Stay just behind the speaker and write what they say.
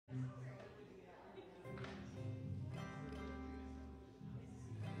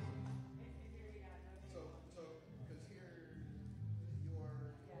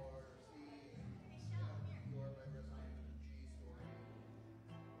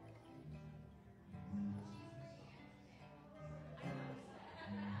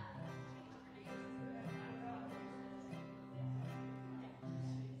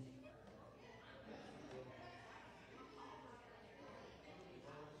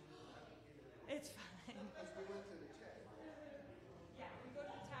It's fine. Because we went to the check. Yeah, we go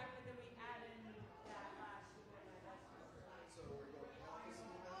to the tag, but then we add in that last one. So we're going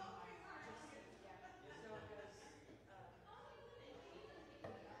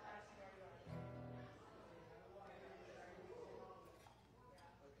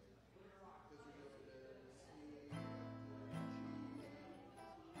opposite of that?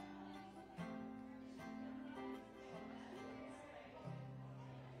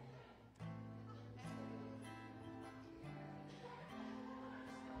 Yeah.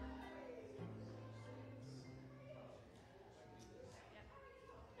 So it goes. Because we go to the C, So anybody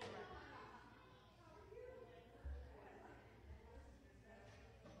go take a look at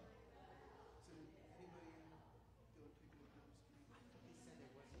this? He said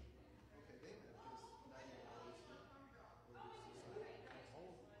it wasn't. Okay, they have just $90 or just this I was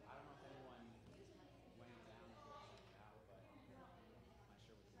told, I don't know if anyone went down and checked it out, but I'm not sure what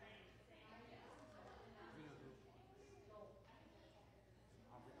the we know who.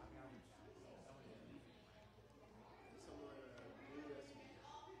 I'll reach someone did. somewhere US.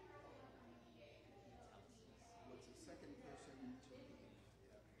 What's the second person to leave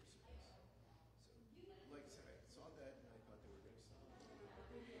after space? So, like I said, I saw that and I thought they were going to stop.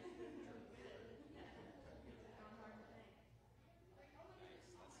 That's scary. All right. But yeah, maybe they just go to the gas station or something.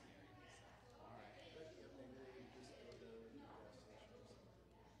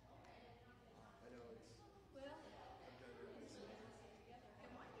 I know it's.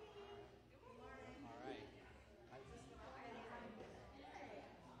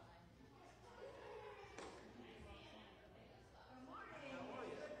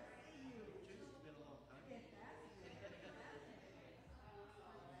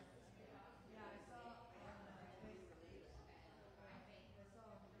 Well, I've done it myself. All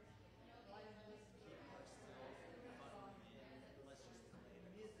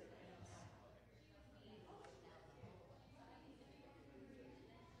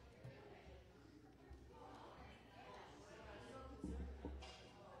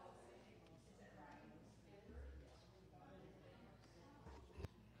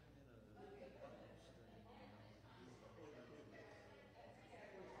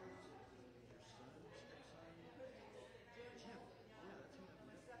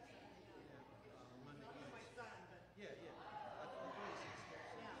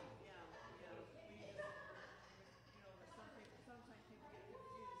right. Sometimes people get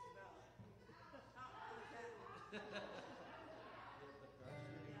confused about how was that. Yeah, he was pretty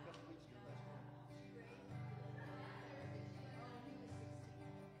much on his own.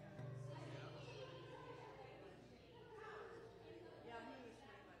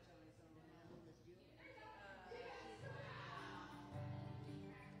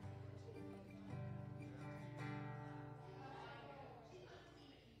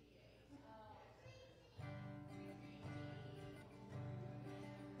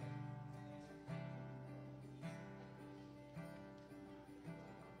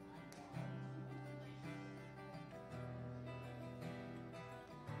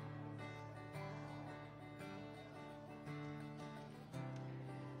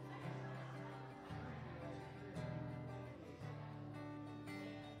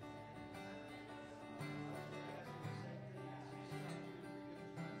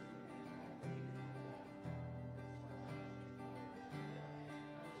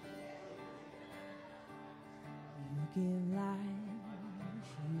 You give life,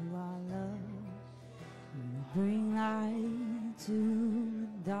 you are love. You bring light to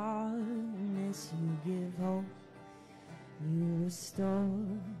the darkness. You give hope, you restore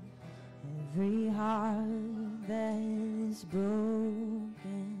every heart that is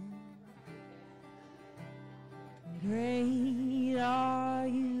broken. Great are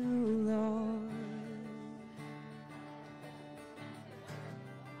you, Lord.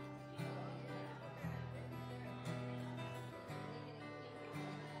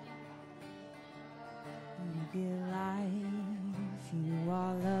 You give life, you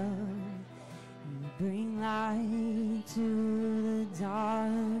are love. You bring light to the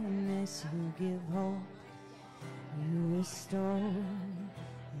darkness. You give hope, you restore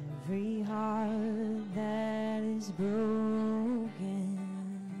every heart that is broken.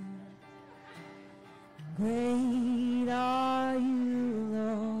 Great are you,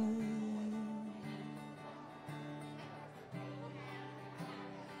 Lord.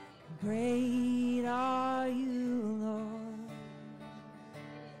 Great are you, Lord.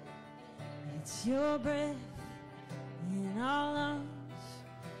 It's your breath in our lungs,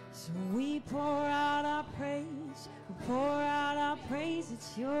 so we pour out our praise. We pour out our praise.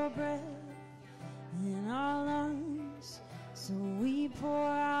 It's your breath in our lungs, so we pour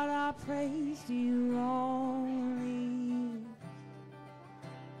out our praise. to you only.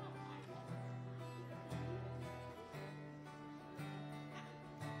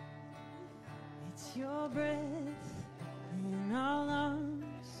 It's your breath in our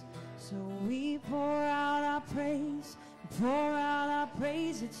lungs, so we pour out our praise, pour out our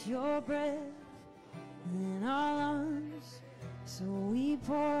praise. It's your breath in our lungs, so we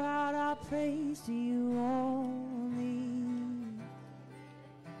pour out our praise to you only.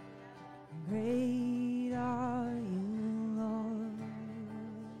 Great are you, Lord.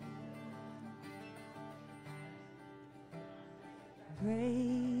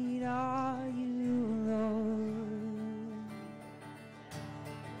 Great are you, Lord.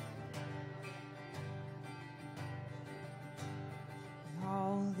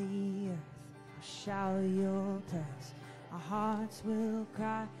 All the earth will shout your praise. Our hearts will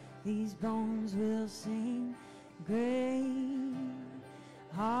cry, these bones will sing. Great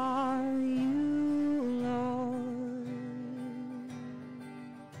are you, Lord.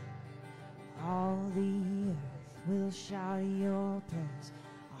 All the earth will shout your praise.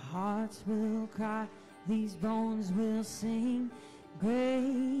 Our hearts will cry, these bones will sing.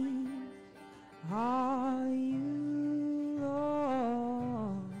 Great are you,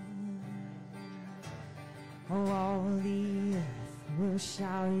 Lord. Oh, all the earth will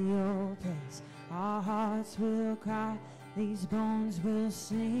shout your praise. Our hearts will cry, these bones will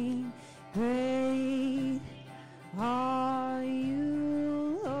sing. Great are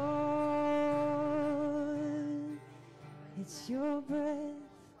you, Lord. It's your breath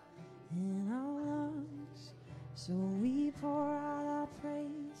in our lungs, so we pour out our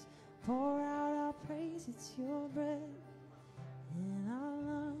praise, pour out our praise. It's your breath in our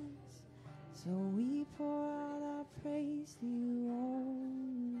lungs, so we pour out our praise to you only.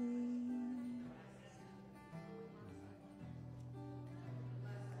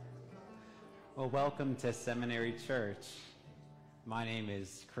 Well, welcome to Seminary Church. My name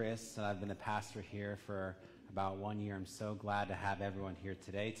is Chris, and I've been a pastor here for about 1 year. I'm so glad to have everyone here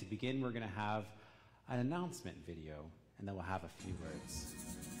today. To begin, we're going to have an announcement video, and then we'll have a few words.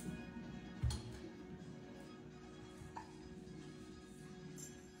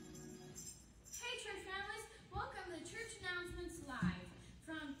 Hey, church families! Welcome to Church Announcements Live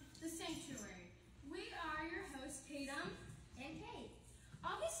from the Sanctuary. We are your hosts, Tatum and Kate.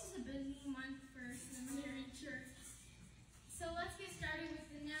 August is a busy month for Seminary Church, so let's get started with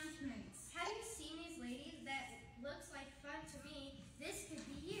the announcements. Have you seen these ladies? That looks like fun to me. This could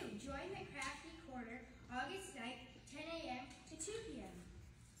be you. Join the Crafty Corner August 9th, 10 a.m. to 2 p.m.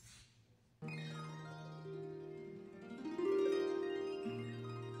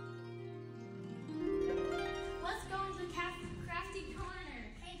 Let's go to the Crafty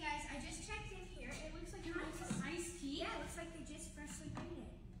Corner. Hey guys, I just checked in here. It looks like Can I have some iced tea? Yeah, it looks like they just freshly made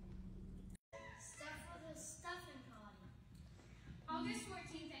it. Stuff for the stuffing party. August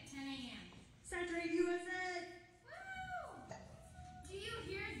 14th at 10 a.m. Saturate USA! Woo! Do you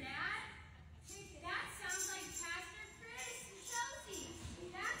hear that? That sounds like Pastor Chris and Chelsea.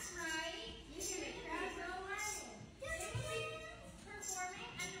 That's right. You hear the crowd go wild. They will be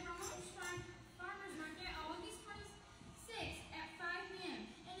performing at the Ramones Farmers Market August 26th at 5 p.m.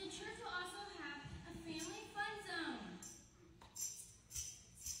 And the church will also have a family fun zone.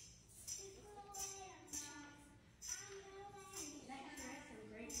 That sure is some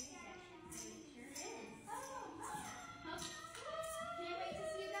great music. It sure is. Can't wait to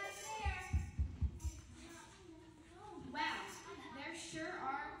see you guys there. Wow, there sure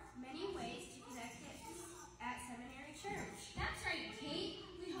are many ways to connect at Seminary Church. That's right, Kate.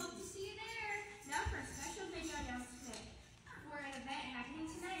 We hope to see you there. Now for a special video announcement for an event happening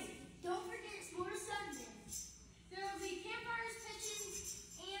tonight. Don't forget S'more Sunday. There will be campfires, pitching,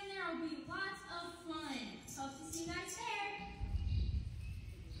 and there will be lots of fun. Hope to see you guys there.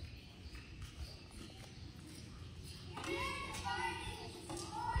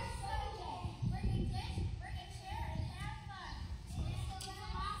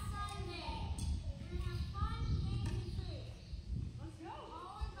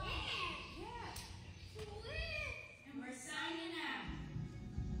 And we're signing out.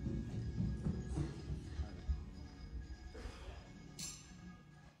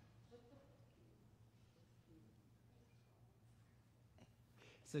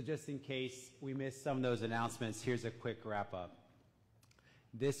 So just in case we missed some of those announcements, here's a quick wrap up.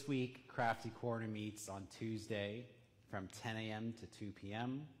 This week, Crafty Corner meets on Tuesday from 10 a.m. to 2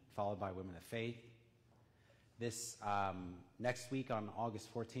 p.m., followed by Women of Faith. This next week on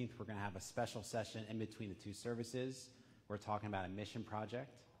August 14th, we're going to have a special session in between the two services. We're talking about a mission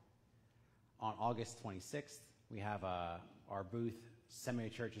project. On August 26th, we have our booth Seminary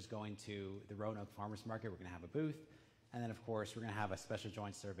Church is going to the Roanoke Farmers Market. We're going to have a booth. And then, of course, we're going to have a special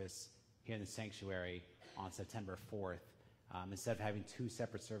joint service here in the sanctuary on September 4th. Instead of having 2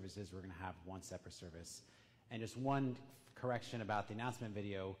 separate services, we're going to have 1 separate service. And just one correction about the announcement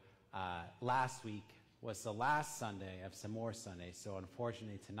video. Last week was the last Sunday of S'more Sunday, so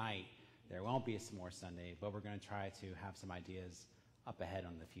unfortunately tonight there won't be a S'more Sunday, but we're going to try to have some ideas up ahead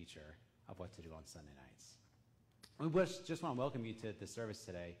on the future of what to do on Sunday nights. We just want to welcome you to the service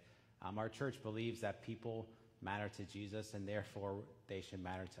today. Our church believes that people matter to Jesus, and therefore they should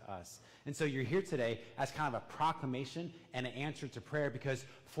matter to us. And so you're here today as kind of a proclamation and an answer to prayer, because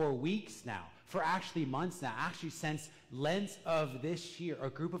for weeks now, for actually months now, actually since Lent of this year, a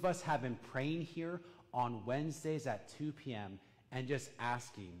group of us have been praying here on Wednesdays at 2 p.m. and just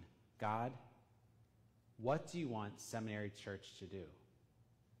asking, God, what do you want Seminary Church to do?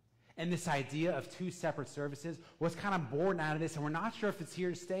 And this idea of 2 separate services was kind of born out of this, and we're not sure if it's here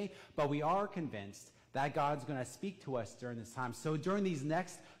to stay, but we are convinced that God's going to speak to us during this time. So during these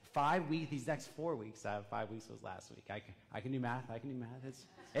next 5 weeks, these next 4 weeks, 5 weeks was last week. I can do math.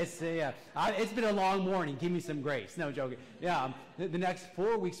 It's been a long morning. Give me some grace. No, joking. Yeah, the next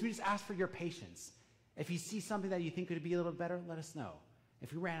 4 weeks, we just ask for your patience. If you see something that you think could be a little better, let us know.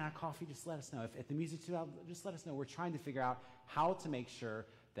 If we ran out of coffee, just let us know. If the music's too loud, just let us know. We're trying to figure out how to make sure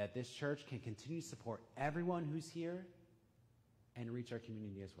that this church can continue to support everyone who's here and reach our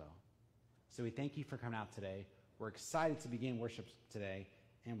community as well. So we thank you for coming out today. We're excited to begin worship today.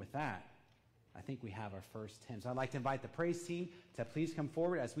 And with that, I think we have our first hymn. So I'd like to invite the praise team to please come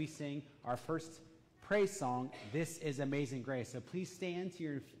forward as we sing our first praise song, This is Amazing Grace. So please stand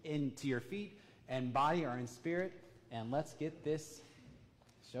to your feet and body or in spirit, and let's get this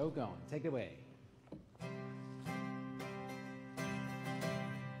show going. Take it away.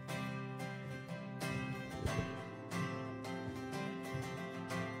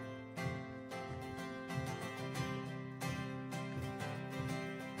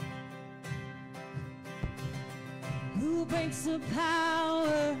 Who breaks the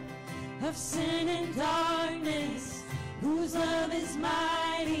power of sin and darkness, whose love is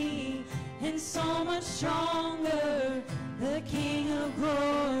mighty and so much stronger, the King of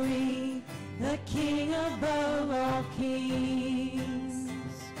glory, the King above all kings,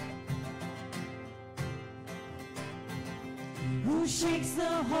 who shakes the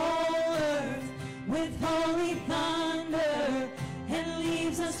whole earth with holy thunder and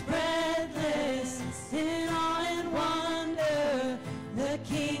leaves us breathless in awe and wonder, the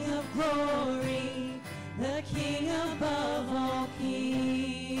King of glory, the King above all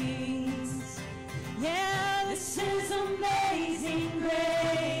kings. Yeah, this is amazing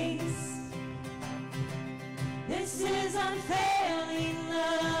grace. This is unfailing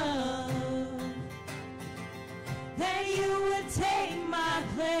love, that you would take my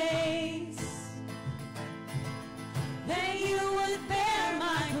place, that you would bear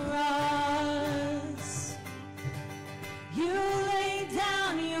my cross. You laid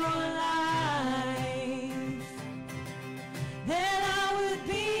down your life, that I would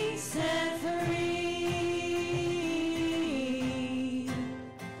be set free.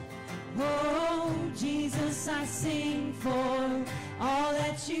 Oh, Jesus, I sing for all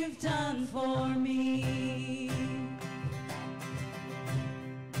that you've done for me.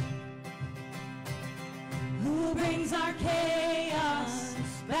 Who brings our chaos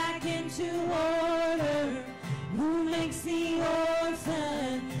back into order, who makes the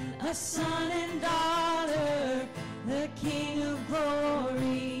orphan a son and daughter, the King of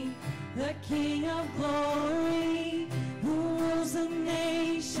glory, the King of glory, who rules the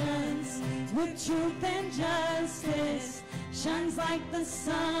nations with truth and justice, shines like the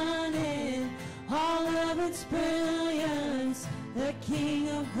sun in all of its brilliance, the King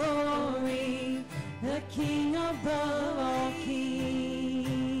of glory, the King above all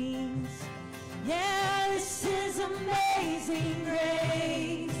kings. Yeah, this is amazing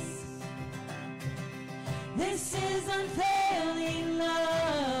grace. This is unfailing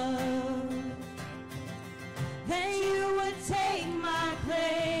love, that you would take my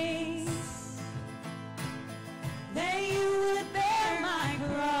place, that you would bear my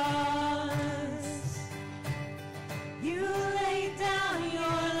cross. You laid down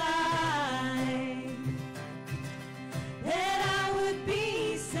your life, that I would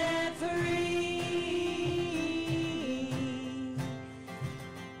be set free.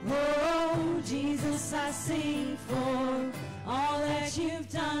 Oh, Jesus, I sing for all that you've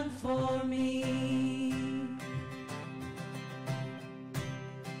done for me.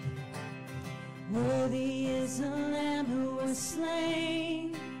 Worthy is the Lamb who was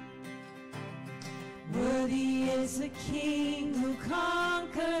slain. Worthy Worthy is the King who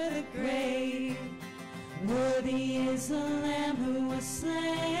conquered the grave. Worthy is the Lamb who was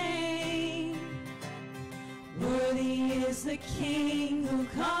slain. Worthy is the King who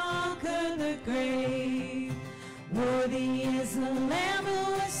conquered the grave. Worthy is the Lamb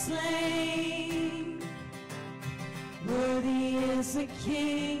who was slain. Worthy is the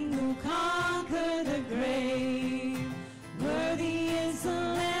King who conquered the grave. Worthy is the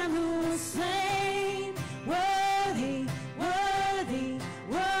Lamb who was slain. Worthy, worthy,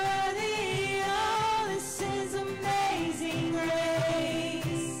 worthy. Oh, this is amazing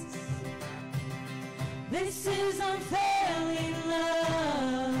grace. This is unfailing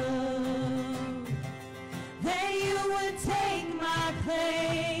love. That you would take my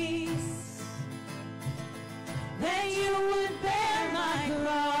place. That you would bear my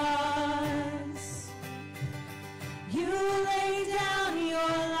cross. You lay down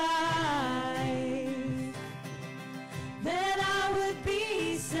your life, that I would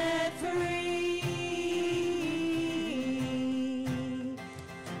be set free.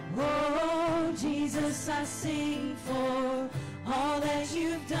 Oh, Jesus, I sing for all that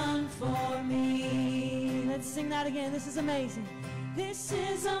you've done for me. Let's sing that again. This is amazing. This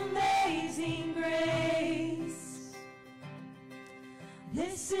is amazing grace.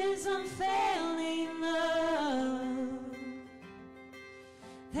 This is unfailing love.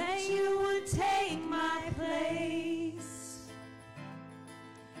 That you would take my place.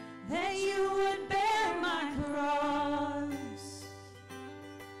 That you would bear my cross.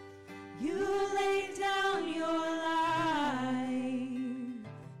 You laid down your life.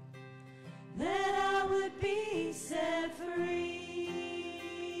 That I would be set free.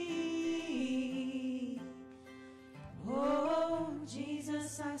 Oh,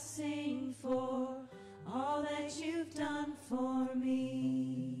 Jesus, I sing for all that you've done for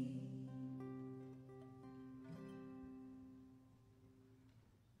me.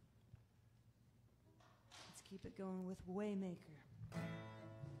 Let's keep it going with Waymaker.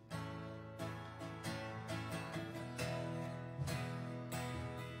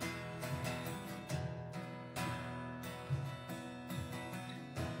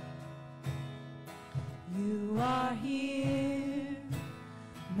 You are here,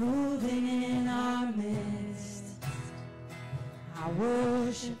 moving in our midst. I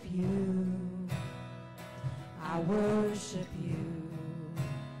worship you. I worship you.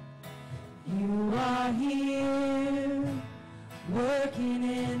 You are here, working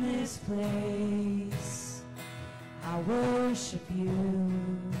in this place. I worship you.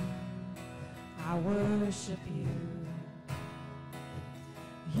 I worship you.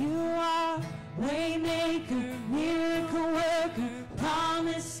 You are Waymaker, miracle worker,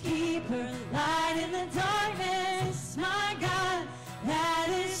 promise keeper, light in the darkness. My God, that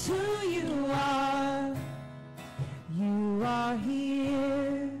is who you are. You are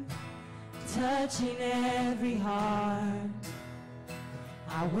here, touching every heart.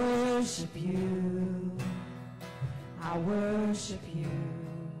 I worship you. I worship you.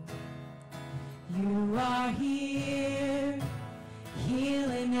 You are here,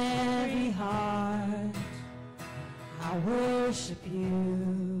 healing every heart. I worship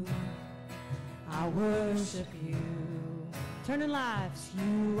you. I worship you. Turning lives.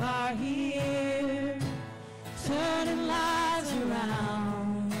 You are here, turning lives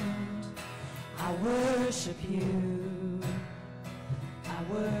around. I worship you. I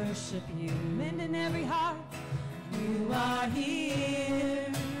worship you. Mending every heart. You are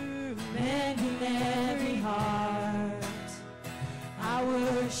here, mending every heart. I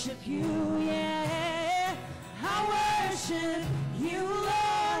worship you, yeah. I worship you,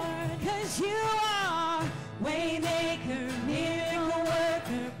 Lord, 'cause you are Waymaker, miracle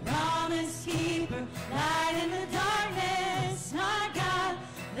worker, promise keeper, light in the darkness. My God,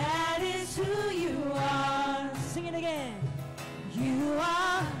 that is who you are. Sing it again. You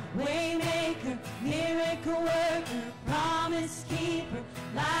are Waymaker, miracle worker, promise keeper,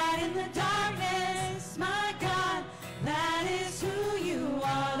 light in the darkness. My God, that is who you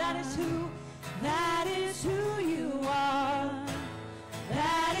are. That is who you are.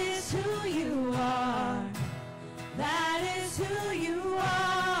 That is who you are. That is who you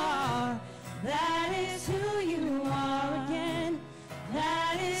are. That is who you are again.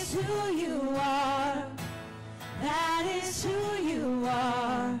 That is who you are. That is who you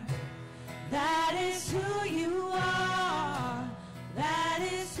are. That is who you are. That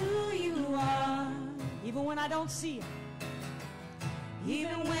is who you are. Even when I don't see it.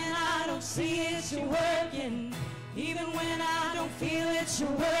 Even when I don't see it, you're working. Even when I don't feel it, you're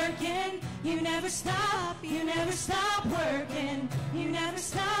working. You never stop working. You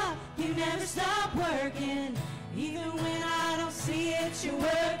never stop working. Even when I don't see it, you're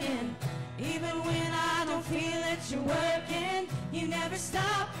working. Even when I don't feel it, you're working. You never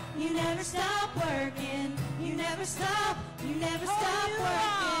stop working. You never stop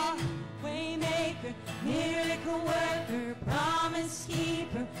working. Waymaker, miracle worker, promise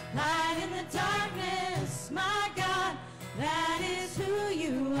keeper, light in the darkness, my God, that is who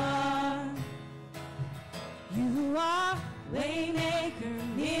you are. You are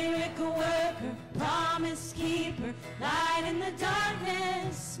waymaker, miracle worker, promise keeper, light in the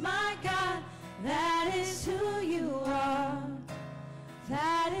darkness, my God, that is who you are.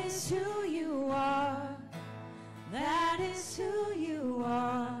 That is who you are. That is who you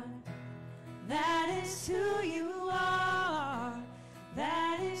are. That is who you are.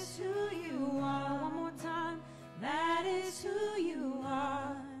 That is who you are. One more time. That is who you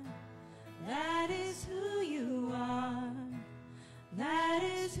are. That is who you are. That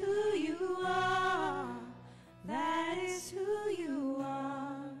is who you are. That is who you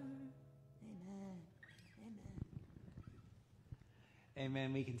are. Amen. Amen.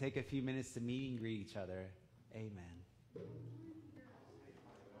 Amen. We can take a few minutes to meet and greet each other. Amen.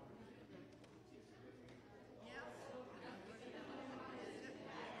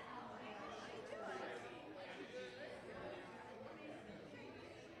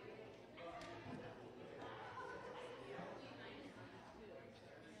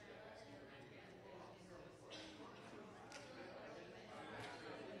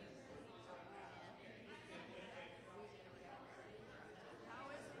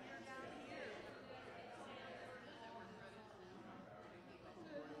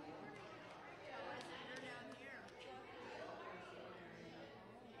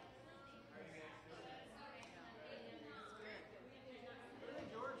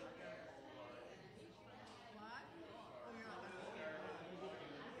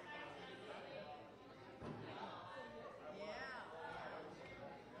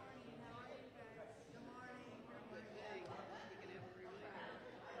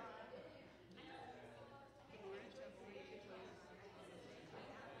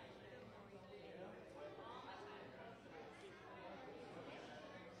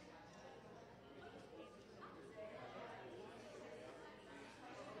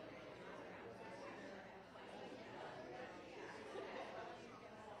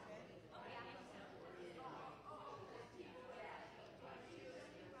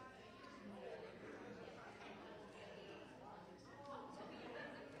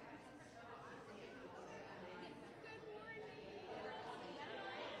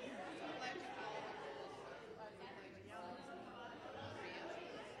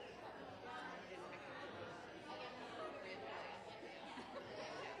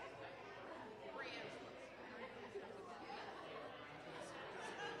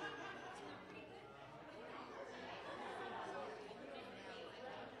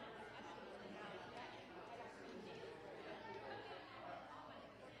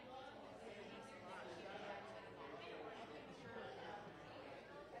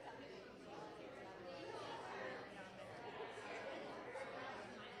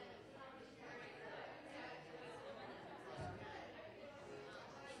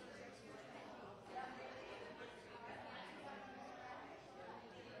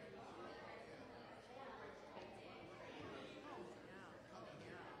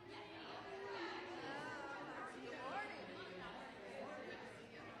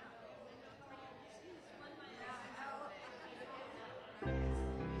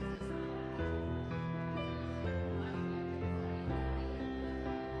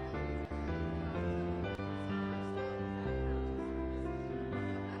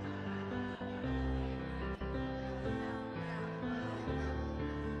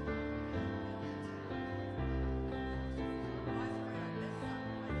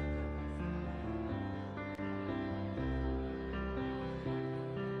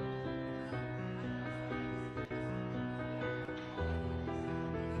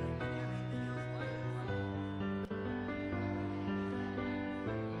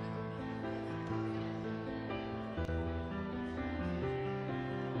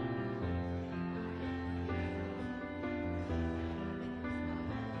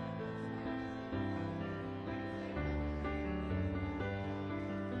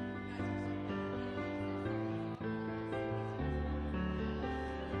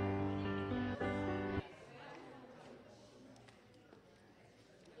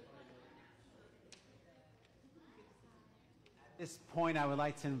 At this point, I would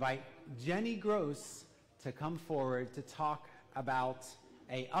like to invite Jenny Gross to come forward to talk about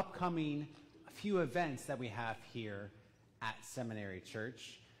a upcoming few events that we have here at Seminary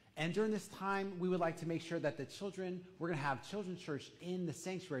Church. And during this time, we would like to make sure that the children, we're going to have children's church in the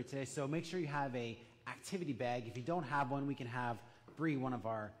sanctuary today, so make sure you have a activity bag. If you don't have one, we can have Bree, one of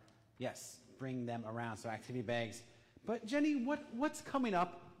our, bring them around, so activity bags. But Jenny, what's coming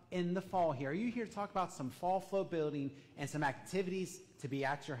up in the fall here? Are you here to talk about some fall float building and some activities to be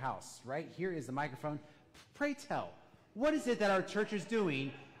at your house? Right here is the microphone. Pray tell, what is it that our church is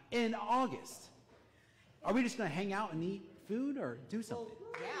doing in August? Are we just going to hang out and eat food or do something?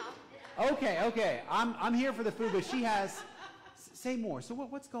 Yeah. Okay. I'm here for the food, but she has. Say more. So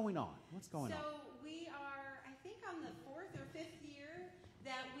what's going on? What's going on? So we are, I think, on the 4th or 5th year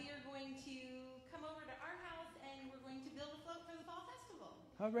that we are going to come over to our house and we're going to build a float for the fall festival.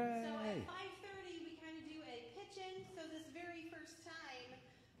 Hooray! So at 5:30 we kind of do a pitch-in. So this very first time,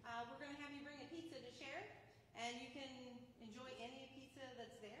 we're going to have you bring a pizza to share, and you can enjoy any pizza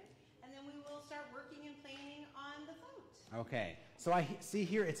that's there. And then we will start working and planning on the float. Okay. So I see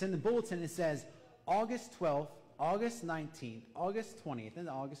here, it's in the bulletin, it says August 12th, August 19th, August 20th, and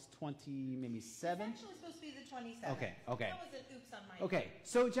August 27th. It's actually supposed to be the 27th. Okay. That was an oops on my Okay.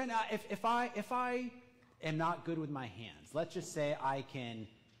 So Jen, if I am not good with my hands, let's just say I can,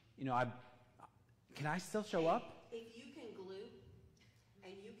 can I still show up? If you can glue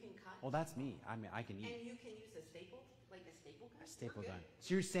and you can cut, Well, that's me. I mean, I can eat. and you can use a staple, like a staple gun. A staple we're gun. good.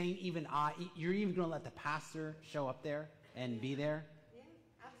 So you're saying you're even going to let the pastor show up there and be there? Yeah,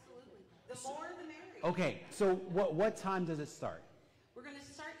 absolutely. The more, the merrier. Okay, so what time does it start? We're going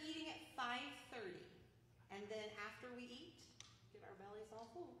to start eating at 5:30, and then after we eat, get our bellies all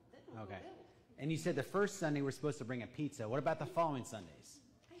full. Then we'll Okay. build. And you said the first Sunday we're supposed to bring a pizza. What about the following Sundays?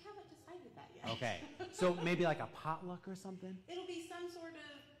 I haven't decided that yet. Okay, so maybe like a potluck or something? It'll be some sort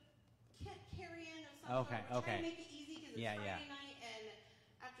of kit carry-in of some Okay, sort. We're trying okay. to make it easy because it's Yeah, Friday yeah. night, and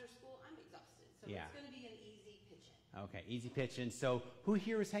after school I'm exhausted, so Yeah. it's going to be an easy pitch-in. Okay, easy pitch in. So who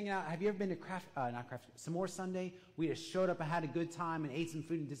here is hanging out? Have you ever been to S'more Sunday? We just showed up and had a good time and ate some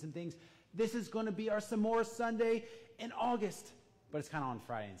food and did some things. This is going to be our S'more Sunday in August, but it's kind of on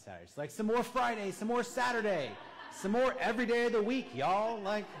Friday and Saturday. It's like S'more Friday, S'more Saturday, S'more every day of the week, y'all.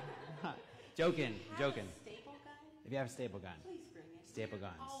 Like, joking. Have a staple gun? If you have a staple gun. Please bring it. Staple We're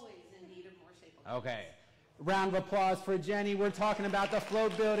guns. always in need of more staple guns. Okay. Round of applause for Jenny. We're talking about the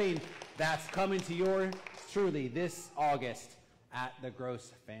float building that's coming to yours truly this August at the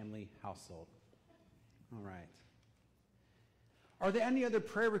Gross Family Household. All right. Are there any other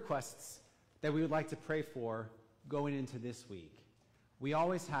prayer requests that we would like to pray for going into this week? We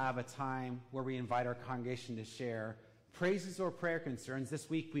always have a time where we invite our congregation to share praises or prayer concerns. This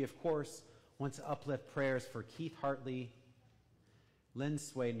week we, of course, want to uplift prayers for Keith Hartley, Lynn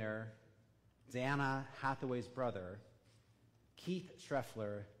Swadner, Diana Hathaway's brother, Keith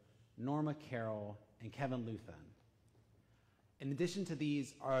Schreffler, Norma Carroll, and Kevin Luthan. In addition to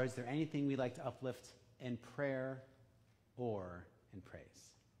these, is there anything we'd like to uplift in prayer or in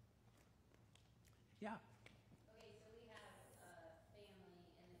praise? Yeah. Okay, so we have a family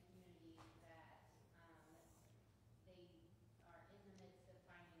in the community that they are in the midst of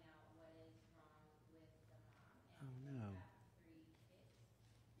finding out what is wrong with the mom. And Oh, no. they have 3 kids.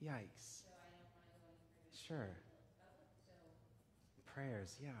 Yikes. So I don't want to go any further. Sure. So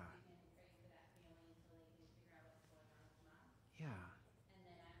Prayers, yeah. we can pray for that family until they can figure out what's going on with mom. Yeah. And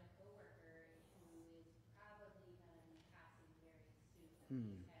then I have a coworker who is probably going to be passing very soon.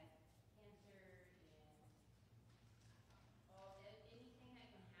 Hmm. He's had cancer and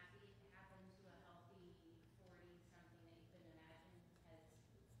anything that can happen to a healthy 40-something that you couldn't imagine has.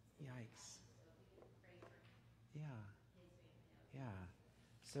 Yikes. So if we can pray for Yeah. his family. Yeah.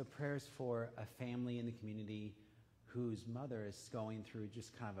 So prayers for a family in the community whose mother is going through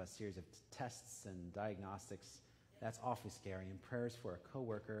just kind of a series of tests and diagnostics. That's awfully scary. And prayers for a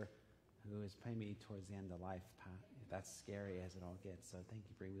coworker who is maybe towards the end of life. That's scary as it all gets. So thank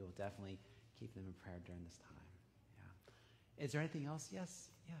you, Bree. We will definitely keep them in prayer during this time. Yeah. Is there anything else?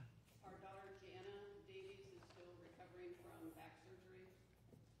 Yes. Yeah. Our daughter Jana Davies is still recovering from back surgery.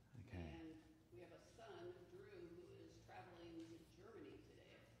 Okay. And we have a son, Drew, who is traveling to Germany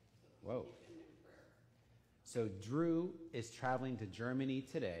today. So Whoa. keep him in prayer. So Drew is traveling to Germany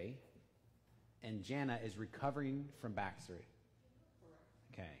today, and Jana is recovering from back surgery. Correct.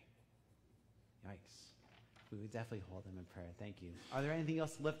 Okay. Yikes. We would definitely hold them in prayer. Thank you. Are there anything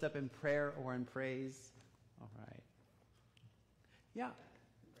else to lift up in prayer or in praise? All right. Yeah.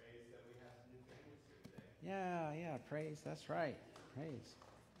 Praise that we have some new families here today. Yeah, praise. That's right. Praise.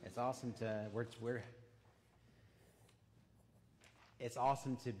 It's awesome to it's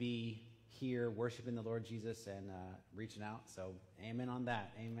awesome to be here worshiping the Lord Jesus and reaching out. So amen on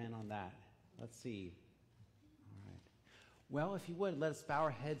that. Amen on that. Let's see. All right. Well, if you would, let us bow our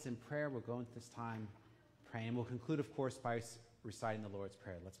heads in prayer. We'll go into this time praying. We'll conclude, of course, by reciting the Lord's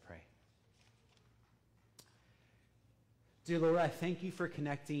Prayer. Let's pray. Dear Lord, I thank you for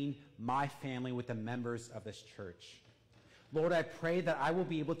connecting my family with the members of this church. Lord, I pray that I will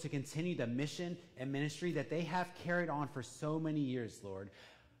be able to continue the mission and ministry that they have carried on for so many years, Lord.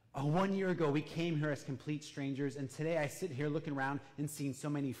 1 year ago, we came here as complete strangers, and today I sit here looking around and seeing so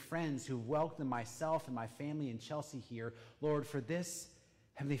many friends who welcomed myself and my family and Chelsea here. Lord, for this,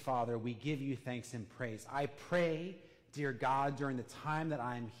 Heavenly Father, we give you thanks and praise. I pray, dear God, during the time that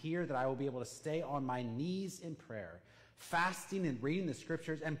I am here, that I will be able to stay on my knees in prayer, fasting and reading the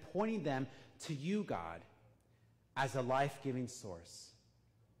scriptures and pointing them to you, God, as a life-giving source.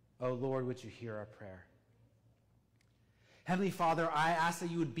 Oh, Lord, would you hear our prayer? Heavenly Father, I ask that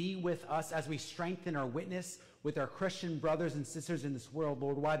you would be with us as we strengthen our witness with our Christian brothers and sisters in this world,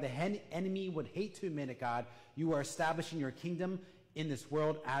 Lord. While the enemy would hate to admit it, God, you are establishing your kingdom in this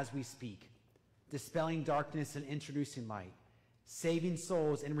world as we speak, dispelling darkness and introducing light, saving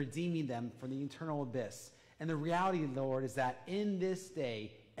souls and redeeming them from the eternal abyss. And the reality, Lord, is that in this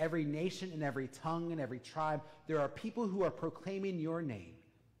day, every nation and every tongue and every tribe, there are people who are proclaiming your name.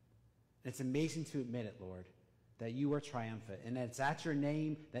 And it's amazing to admit it, Lord, that you are triumphant, and that it's at your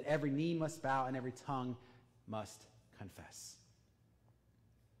name that every knee must bow and every tongue must confess.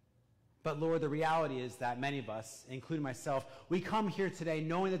 But Lord, the reality is that many of us, including myself, we come here today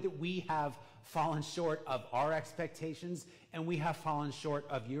knowing that we have fallen short of our expectations and we have fallen short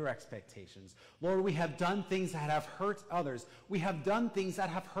of your expectations. Lord, we have done things that have hurt others. We have done things that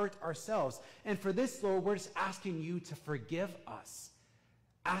have hurt ourselves. And for this, Lord, we're just asking you to forgive us,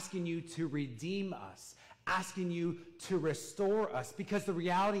 asking you to redeem us, asking you to restore us, because the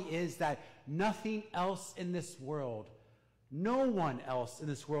reality is that nothing else in this world, no one else in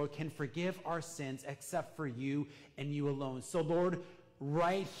this world can forgive our sins except for you and you alone. So Lord,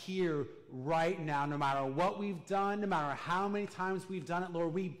 right here, right now, no matter what we've done, no matter how many times we've done it,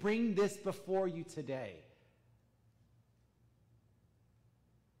 Lord, we bring this before you today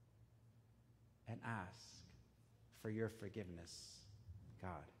and ask for your forgiveness,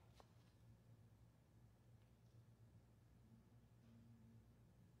 God.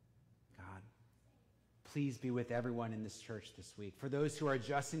 Please be with everyone in this church this week. For those who are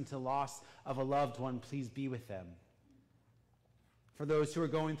adjusting to loss of a loved one, please be with them. For those who are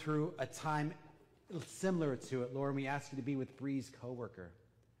going through a time similar to it, Lord, we ask you to be with Bree's coworker.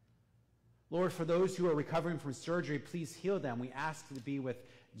 Lord, for those who are recovering from surgery, please heal them. We ask you to be with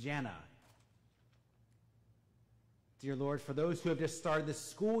Jana. Dear Lord, for those who have just started this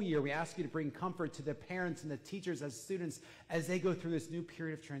school year, we ask you to bring comfort to the parents and the teachers as students as they go through this new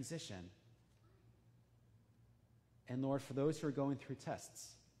period of transition. And Lord, for those who are going through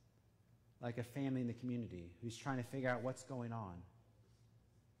tests, like a family in the community who's trying to figure out what's going on.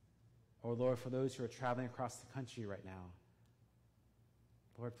 Or Lord, for those who are traveling across the country right now,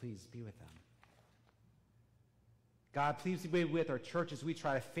 Lord, please be with them. God, please be with our church as we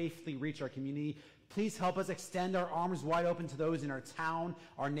try to faithfully reach our community. Please help us extend our arms wide open to those in our town,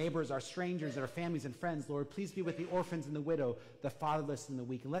 our neighbors, our strangers, our families and friends. Lord, please be with the orphans and the widow, the fatherless and the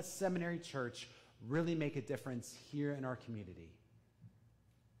weak. And let Seminary Church really make a difference here in our community.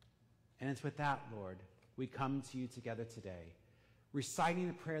 And it's with that, Lord, we come to you together today, reciting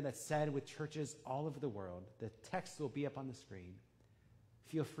a prayer that's said with churches all over the world. The text will be up on the screen.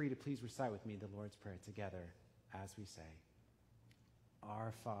 Feel free to please recite with me the Lord's Prayer together as we say,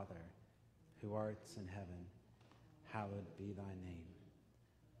 Our Father, who art in heaven, hallowed be thy name.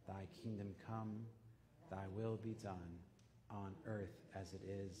 Thy kingdom come, thy will be done, on earth as it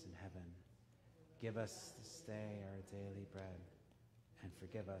is in heaven. Give us this day our daily bread, and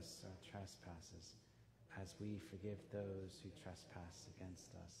forgive us our trespasses, as we forgive those who trespass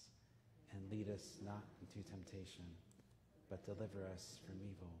against us. And lead us not into temptation, but deliver us from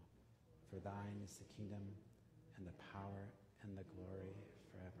evil. For thine is the kingdom, and the power, and the glory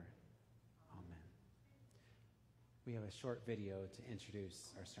forever. Amen. We have a short video to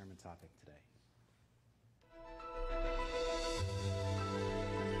introduce our sermon topic today.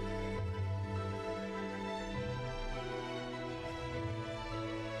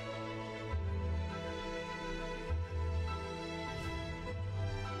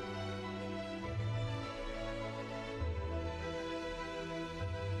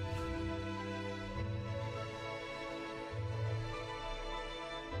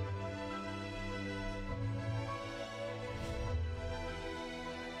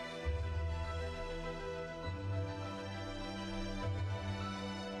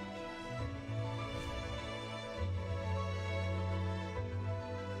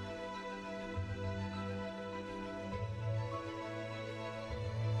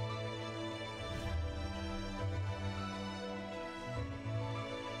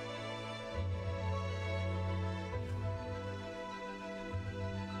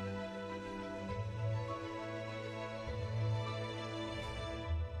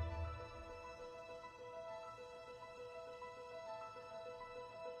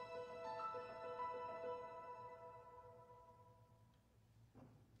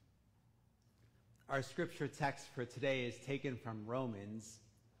 Our scripture text for today is taken from Romans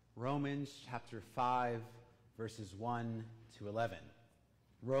chapter 5, verses 1 to 11.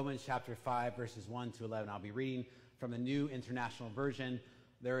 Romans chapter 5, verses 1 to 11. I'll be reading from the New International Version.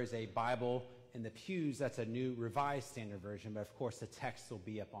 There is a Bible in the pews that's a New Revised Standard Version, but of course the text will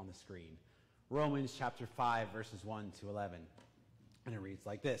be up on the screen. Romans chapter 5, verses 1 to 11. And it reads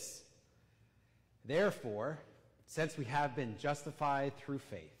like this. Therefore, since we have been justified through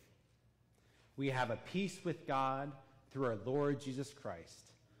faith, we have a peace with God through our Lord Jesus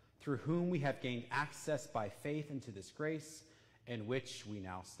Christ, through whom we have gained access by faith into this grace in which we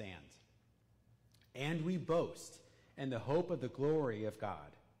now stand. And we boast in the hope of the glory of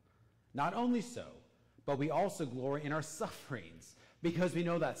God. Not only so, but we also glory in our sufferings, because we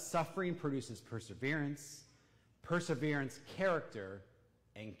know that suffering produces perseverance, perseverance, character,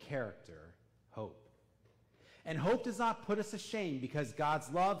 and character, hope. And hope does not put us ashamed, because God's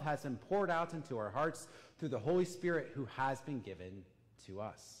love has been poured out into our hearts through the Holy Spirit who has been given to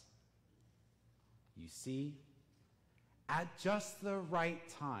us. You see, at just the right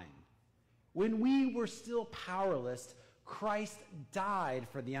time, when we were still powerless, Christ died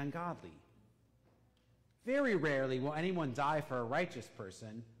for the ungodly. Very rarely will anyone die for a righteous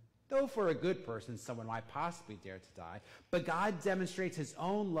person, though for a good person someone might possibly dare to die. But God demonstrates his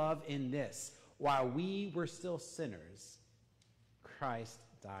own love in this: while we were still sinners, Christ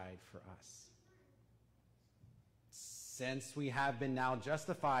died for us. Since we have been now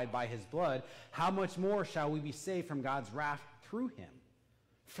justified by his blood, how much more shall we be saved from God's wrath through him?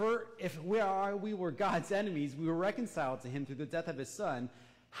 For if we were God's enemies, we were reconciled to him through the death of his Son.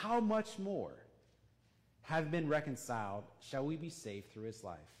 How much more, having been reconciled, shall we be saved through his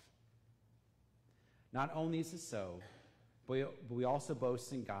life? Not only is it so, but we also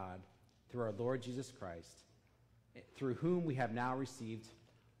boast in God through our Lord Jesus Christ, through whom we have now received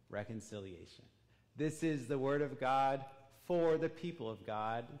reconciliation. This is the word of God for the people of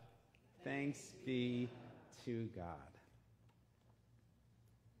God. Thanks be to God.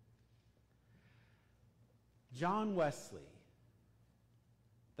 John Wesley,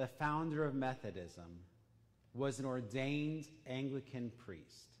 the founder of Methodism, was an ordained Anglican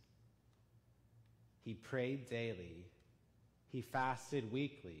priest. He prayed daily. He fasted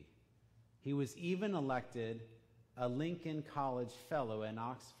weekly. He was even elected a Lincoln College Fellow in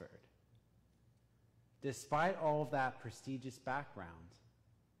Oxford. Despite all of that prestigious background,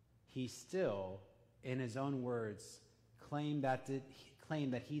 he still, in his own words, claimed that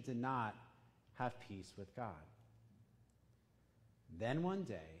he did not have peace with God. Then one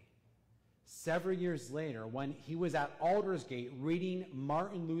day, several years later, when he was at Aldersgate reading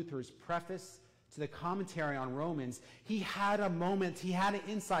Martin Luther's preface to the commentary on Romans, he had a moment, he had an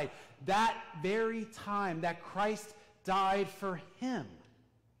insight, that very time that Christ died for him.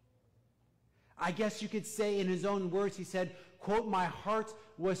 I guess you could say in his own words, he said, quote, "My heart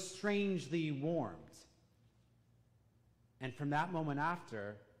was strangely warmed." And from that moment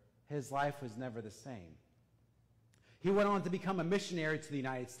after, his life was never the same. He went on to become a missionary to the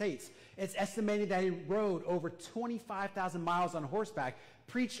United States. It's estimated that he rode over 25,000 miles on horseback,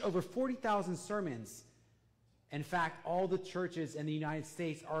 preached over 40,000 sermons. In fact, all the churches in the United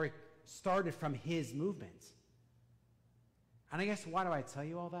States are started from his movement. And I guess, why do I tell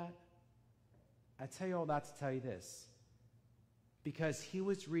you all that? I tell you all that to tell you this. Because he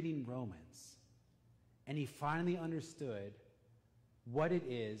was reading Romans, and he finally understood what it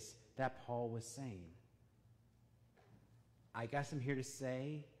is that Paul was saying. I guess I'm here to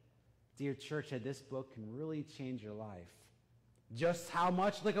say, dear church, that this book can really change your life. Just how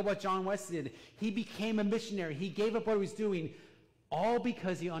much? Look at what John Wesley did. He became a missionary. He gave up what he was doing, all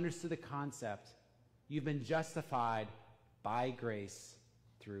because he understood the concept. You've been justified by grace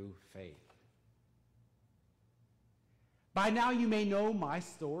through faith. By now you may know my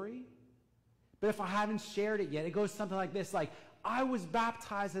story, but if I haven't shared it yet, it goes something like this, like, I was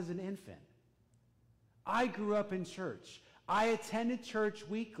baptized as an infant. I grew up in church. I attended church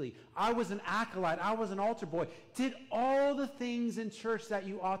weekly. I was an acolyte. I was an altar boy. Did all the things in church that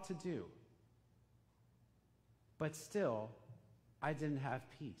you ought to do. But still, I didn't have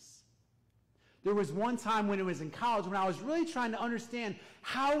peace. There was one time when it was in college when I was really trying to understand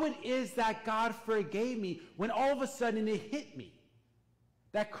how it is that God forgave me, when all of a sudden it hit me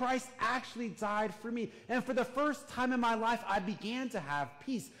that Christ actually died for me. And for the first time in my life, I began to have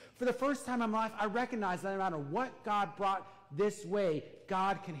peace. For the first time in my life, I recognized that no matter what God brought this way,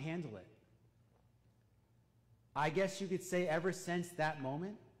 God can handle it. I guess you could say ever since that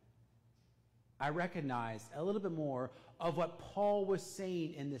moment, I recognized a little bit more of what Paul was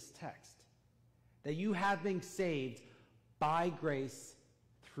saying in this text. That you have been saved by grace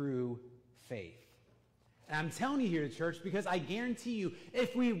through faith. And I'm telling you here, church, because I guarantee you,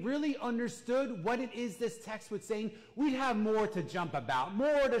 if we really understood what it is this text was saying, we'd have more to jump about,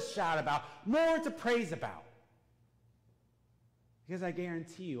 more to shout about, more to praise about. Because I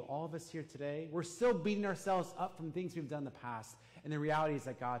guarantee you, all of us here today, we're still beating ourselves up from things we've done in the past. And the reality is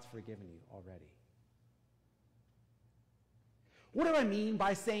that God's forgiven you already. What do I mean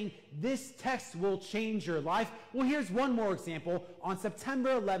by saying this text will change your life? Well, here's one more example. On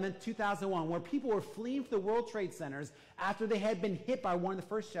September 11th, 2001, where people were fleeing from the World Trade Centers after they had been hit by one of the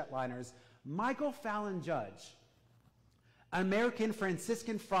first jetliners, Michael Fallon Judge, an American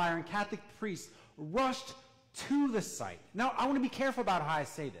Franciscan friar and Catholic priest, rushed to the site. Now, I want to be careful about how I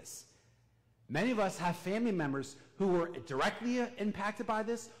say this. Many of us have family members who were directly impacted by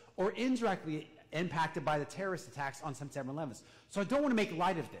this or indirectly impacted by the terrorist attacks on September 11th. So I don't want to make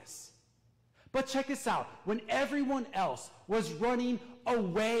light of this. But check this out. When everyone else was running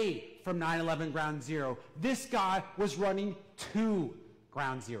away from 9/11 Ground Zero, this guy was running to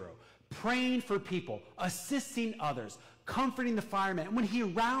Ground Zero, praying for people, assisting others, comforting the firemen. And when he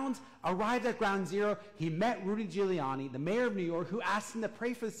arrived at Ground Zero, he met Rudy Giuliani, the mayor of New York, who asked him to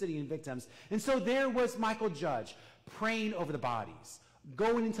pray for the city and victims. And so there was Michael Judge praying over the bodies,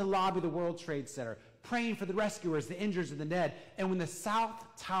 going into the lobby of the World Trade Center, praying for the rescuers, the injured, and the dead. And when the South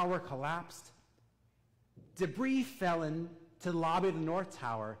Tower collapsed, debris fell into the lobby of the North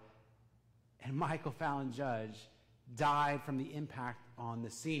Tower, and Michael Fallon Judge died from the impact on the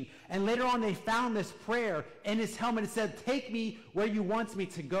scene. And later on, they found this prayer in his helmet. It said, "Take me where you want me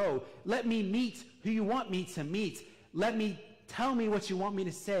to go. Let me meet who you want me to meet. Tell me what you want me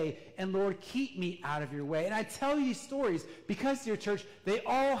to say, and Lord, keep me out of your way." And I tell you these stories because, dear church, they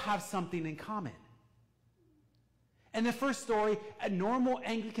all have something in common. In the first story, a normal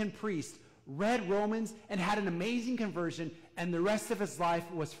Anglican priest read Romans and had an amazing conversion, and the rest of his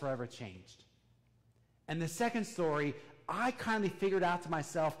life was forever changed. And the second story, I kindly figured out to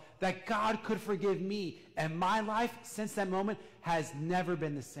myself that God could forgive me, and my life since that moment has never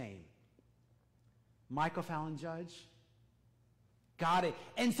been the same. Michael Fallon Judge got it.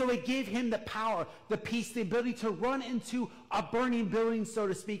 And so it gave him the power, the peace, the ability to run into a burning building, so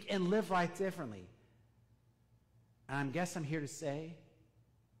to speak, and live life differently. And I guess I'm here to say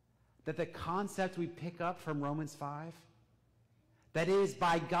that the concept we pick up from Romans 5, that is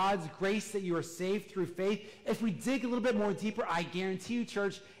by God's grace that you are saved through faith, if we dig a little bit more deeper, I guarantee you,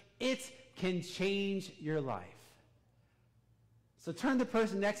 church, it can change your life. So turn to the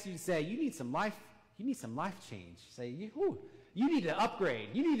person next to you and say, you need some life change. Say, you need to upgrade.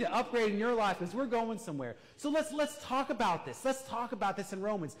 You need to upgrade in your life because we're going somewhere. So let's talk about this. Let's talk about this in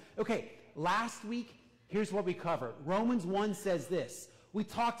Romans. Okay, last week, here's what we covered. Romans 1 says this. We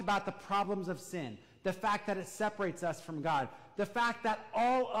talked about the problems of sin, the fact that it separates us from God, the fact that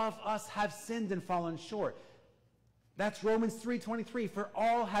all of us have sinned and fallen short. That's Romans 3:23. For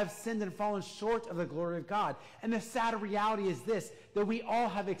all have sinned and fallen short of the glory of God. And the sad reality is this, that we all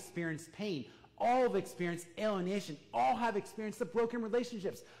have experienced pain. All have experienced alienation. All have experienced the broken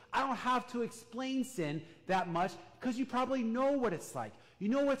relationships. I don't have to explain sin that much because you probably know what it's like. You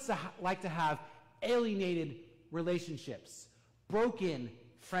know what it's like to have alienated relationships, broken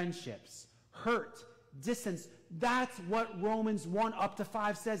friendships, hurt, distance. That's what Romans 1 up to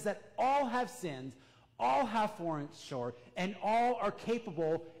 5 says, that all have sinned, all have fallen short, and all are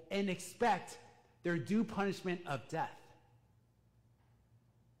capable and expect their due punishment of death.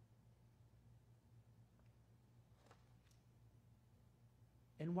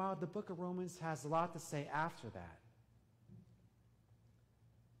 And while the book of Romans has a lot to say after that,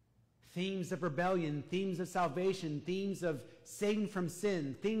 themes of rebellion, themes of salvation, themes of saving from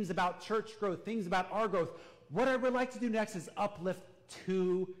sin, themes about church growth, things about our growth, what I would like to do next is uplift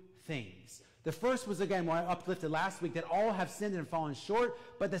two things. The first was, again, what I uplifted last week, that all have sinned and fallen short.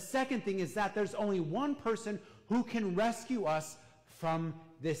 But the second thing is that there's only one person who can rescue us from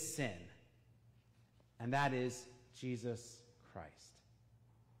this sin. And that is Jesus Christ.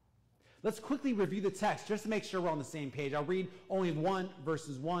 Let's quickly review the text just to make sure we're on the same page. I'll read only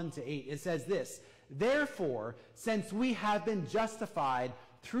verses 1 to 8. It says this, "Therefore, since we have been justified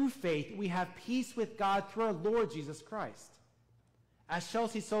through faith, we have peace with God through our Lord Jesus Christ." As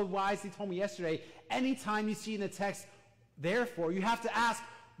Chelsea so wisely told me yesterday, anytime you see in the text, therefore, you have to ask,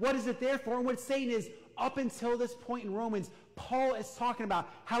 what is it there for? And what it's saying is, up until this point in Romans, Paul is talking about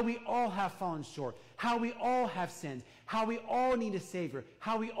how we all have fallen short, how we all have sinned, how we all need a Savior,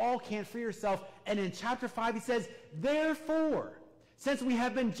 how we all can't free ourselves. And in chapter 5, he says, therefore, since we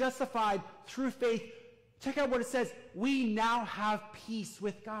have been justified through faith, check out what it says, we now have peace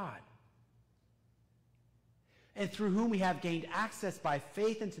with God. and through whom we have gained access by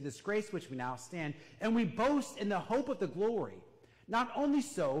faith into this grace which we now stand, and we boast in the hope of the glory. Not only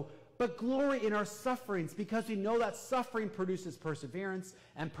so, but glory in our sufferings, because we know that suffering produces perseverance,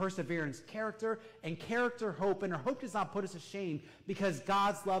 and perseverance character, and character hope. And our hope does not put us to shame, because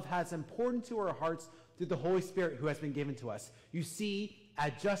God's love has poured into our hearts through the Holy Spirit who has been given to us. You see,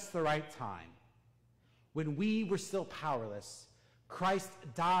 at just the right time, when we were still powerless, Christ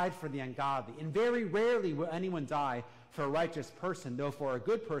died for the ungodly. And very rarely will anyone die for a righteous person, though for a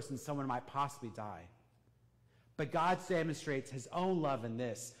good person someone might possibly die. But God demonstrates his own love in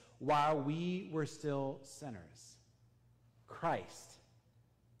this: while we were still sinners, Christ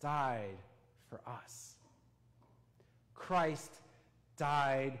died for us. Christ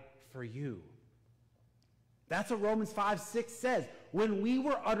died for you. That's what Romans 5:6 says. When we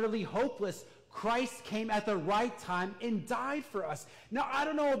were utterly hopeless, Christ came at the right time and died for us. Now, I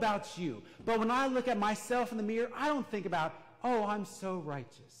don't know about you, but when I look at myself in the mirror, I don't think about, oh, I'm so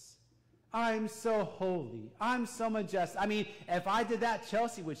righteous. I'm so holy. I'm so majestic. I mean, if I did that,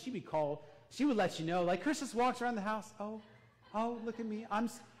 Chelsea, would she be called? She would let you know. Like, Chris just walks around the house. Oh, look at me. I'm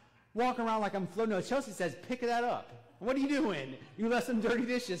walking around like I'm floating. No, Chelsea says, pick that up. What are you doing? You left some dirty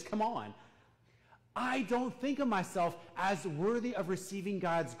dishes. Come on. I don't think of myself as worthy of receiving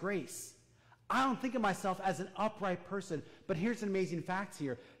God's grace. I don't think of myself as an upright person. But here's an amazing fact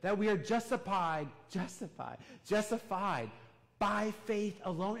here, that we are justified by faith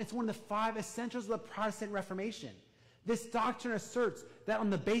alone. It's one of the 5 essentials of the Protestant Reformation. This doctrine asserts that on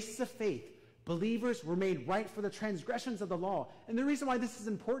the basis of faith, believers were made right for the transgressions of the law. And the reason why this is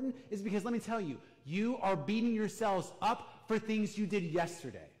important is because, let me tell you, you are beating yourselves up for things you did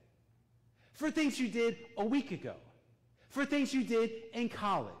yesterday, for things you did a week ago, for things you did in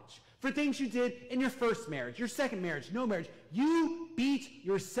college, for things you did in your first marriage, your second marriage, no marriage. You beat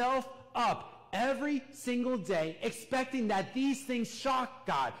yourself up every single day, expecting that these things shock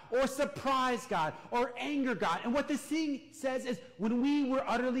God or surprise God or anger God. And what this thing says is, when we were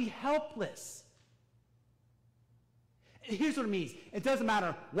utterly helpless. Here's what it means. It doesn't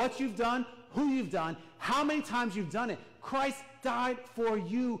matter what you've done, who you've done, how many times you've done it. Christ died for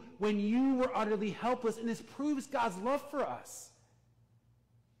you when you were utterly helpless, and this proves God's love for us.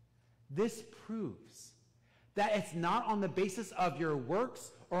 This proves that it's not on the basis of your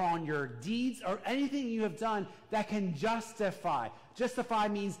works or on your deeds or anything you have done that can justify. Justify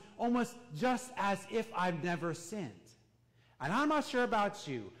means almost just as if I've never sinned. And I'm not sure about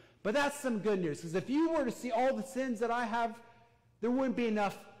you, but that's some good news, because if you were to see all the sins that I have, there wouldn't be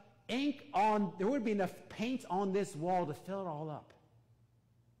enough paint on this wall to fill it all up.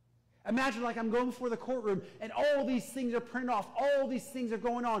 Imagine like I'm going before the courtroom and all these things are printed off, all these things are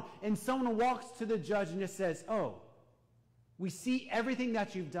going on, and someone walks to the judge and just says, oh, we see everything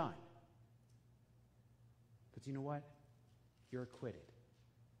that you've done. But you know what? You're acquitted.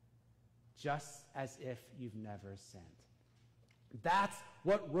 Just as if you've never sinned. That's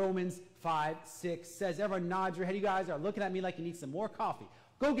what Romans 5:6 says. Everyone nod your head. You guys are looking at me like you need some more coffee.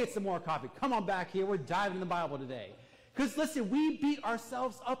 Go get some more coffee. Come on back here. We're diving in the Bible today. Because listen, we beat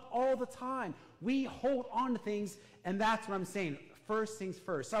ourselves up all the time. We hold on to things, and that's what I'm saying. First things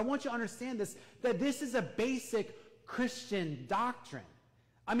first. So I want you to understand this, that this is a basic Christian doctrine.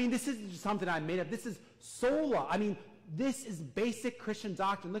 I mean, this isn't just something I made up. This is sola. I mean, this is basic Christian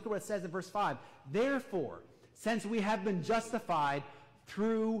doctrine. Look at what it says in verse 5. Therefore, since we have been justified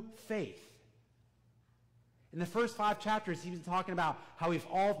through faith. In the first 5 chapters, he's been talking about how we've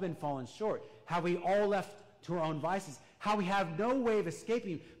all been fallen short, how we all left to our own vices, how we have no way of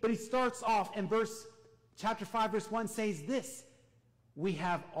escaping. But he starts off in chapter 5, verse 1 says this.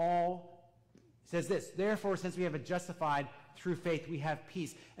 Says this, therefore, since we have been justified through faith, we have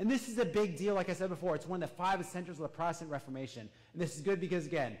peace. And this is a big deal, like I said before. It's one of the 5 essentials of the Protestant Reformation. And this is good because,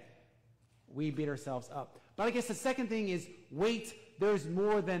 again, we beat ourselves up. But I guess the second thing is, wait, there's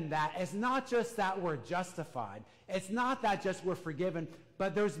more than that. It's not just that we're justified. It's not that just we're forgiven,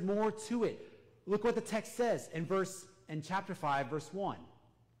 but there's more to it. Look what the text says in chapter 5, verse 1.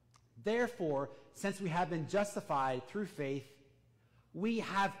 Therefore, since we have been justified through faith, we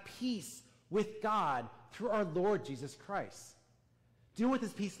have peace with God through our Lord Jesus Christ. Do you know what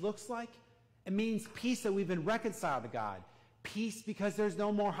this peace looks like? It means peace that we've been reconciled to God. Peace because there's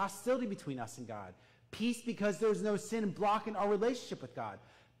no more hostility between us and God. Peace because there's no sin blocking our relationship with God.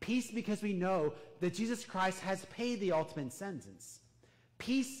 Peace because we know that Jesus Christ has paid the ultimate sentence.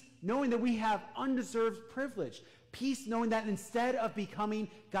 Peace knowing that we have undeserved privilege. Peace knowing that instead of becoming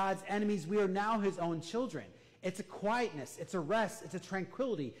God's enemies, we are now his own children. It's a quietness, it's a rest, it's a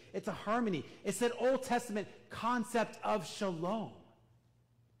tranquility, it's a harmony. It's that Old Testament concept of shalom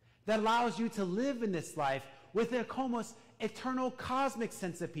that allows you to live in this life with a almost eternal cosmic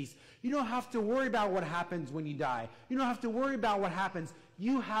sense of peace. You don't have to worry about what happens when you die. You don't have to worry about what happens.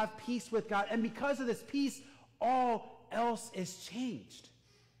 You have peace with God. And because of this peace, all else is changed.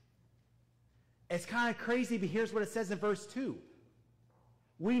 It's kind of crazy, but here's what it says in verse 2.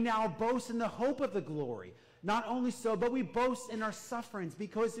 We now boast in the hope of the glory. Not only so, but we boast in our sufferings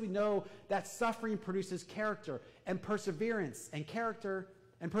because we know that suffering produces character and perseverance, and character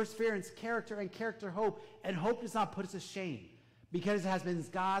and perseverance, character and character hope. And hope does not put us to shame because it has been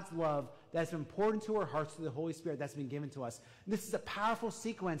God's love that's been poured into our hearts through the Holy Spirit that's been given to us. And this is a powerful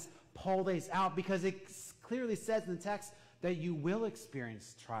sequence Paul lays out because it clearly says in the text that you will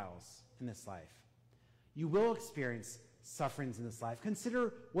experience trials in this life. You will experience sufferings in this life.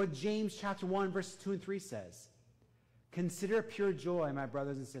 Consider what James chapter 1, verses 2 and 3 says. Consider it pure joy, my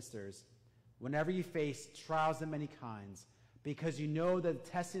brothers and sisters, whenever you face trials of many kinds, because you know that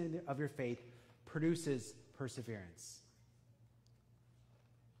the testing of your faith produces perseverance.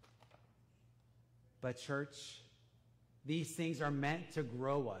 But church, these things are meant to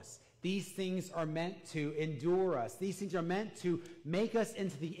grow us. These things are meant to endure us. These things are meant to make us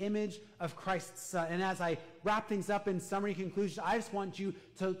into the image of Christ's Son. And as I wrap things up in summary conclusion, I just want you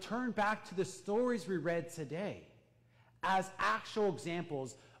to turn back to the stories we read today as actual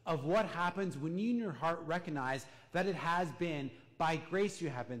examples of what happens when you in your heart recognize that it has been by grace you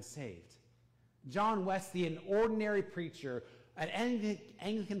have been saved. John Wesley, an ordinary preacher, an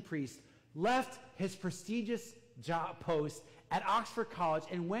Anglican priest, left his prestigious job post at Oxford College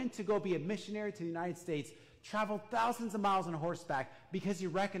and went to go be a missionary to the United States, traveled thousands of miles on horseback because he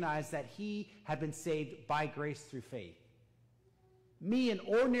recognized that he had been saved by grace through faith. Me, an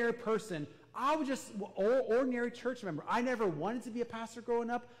ordinary person, I was just an ordinary church member. I never wanted to be a pastor growing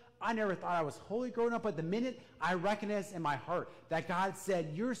up. I never thought I was holy growing up, but the minute I recognized in my heart that God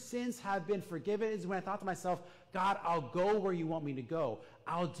said, your sins have been forgiven, is when I thought to myself, God, I'll go where you want me to go.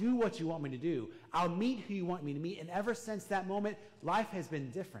 I'll do what you want me to do. I'll meet who you want me to meet. And ever since that moment, life has been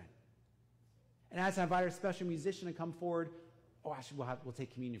different. And as I invite our special musician to come forward, actually, we'll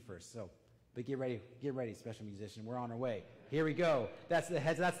take communion first. But get ready, special musician. We're on our way. Here we go. That's the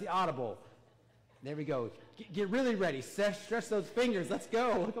heads. That's the audible. There we go. Get really ready. Stretch those fingers. Let's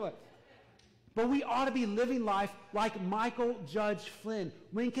go. Come on. But we ought to be living life like Michael Judge Flynn.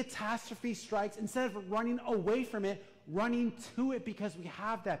 When catastrophe strikes, instead of running away from it, running to it, because we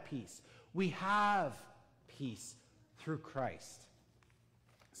have that peace. We have peace through Christ.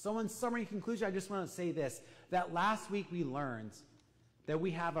 So in summary conclusion, I just want to say this, that last week we learned that we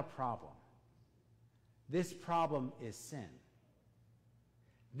have a problem. This problem is sin.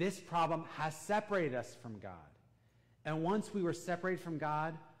 This problem has separated us from God. And once we were separated from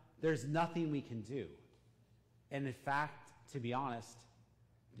God, there's nothing we can do. And in fact, to be honest,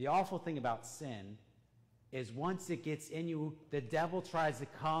 the awful thing about sin is once it gets in you, the devil tries to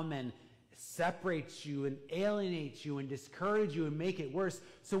come and separate you and alienate you and discourage you and make it worse.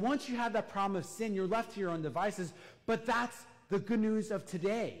 So once you have that problem of sin, you're left to your own devices. But that's the good news of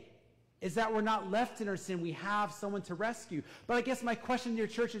today, is that we're not left in our sin. We have someone to rescue. But I guess my question to your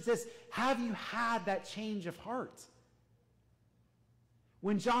church is this: have you had that change of heart?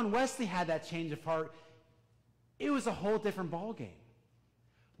 When John Wesley had that change of heart, it was a whole different ballgame.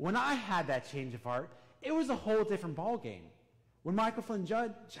 When I had that change of heart, it was a whole different ballgame. When Michael Flynn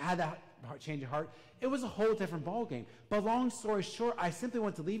Judge had that change of heart, it was a whole different ballgame. But long story short, I simply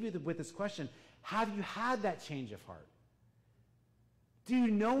want to leave you with this question: have you had that change of heart? Do you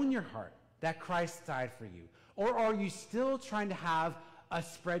know in your heart that Christ died for you? Or are you still trying to have a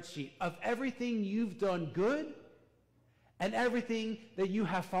spreadsheet of everything you've done good and everything that you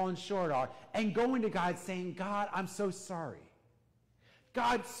have fallen short on, and going to God saying, God, I'm so sorry?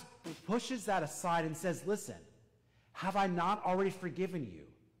 God pushes that aside and says, listen, have I not already forgiven you?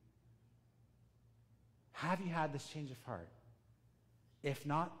 Have you had this change of heart? If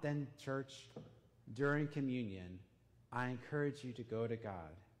not, then church, during communion, I encourage you to go to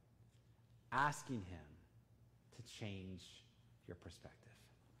God, asking him to change your perspective.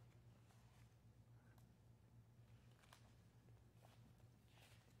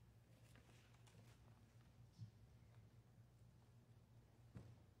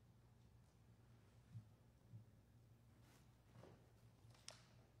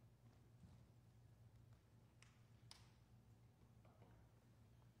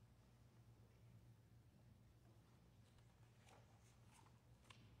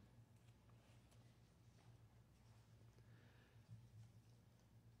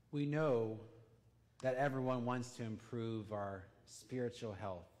 We know that everyone wants to improve our spiritual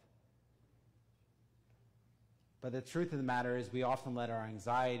health. But the truth of the matter is we often let our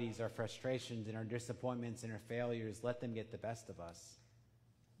anxieties, our frustrations, and our disappointments and our failures, let them get the best of us.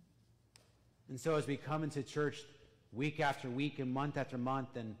 And so as we come into church week after week and month after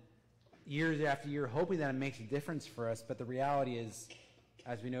month and years after year, hoping that it makes a difference for us, but the reality is,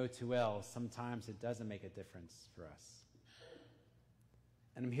 as we know too well, sometimes it doesn't make a difference for us.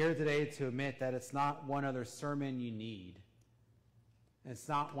 And I'm here today to admit that it's not one other sermon you need. It's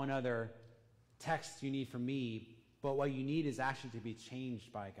not one other text you need from me, but what you need is actually to be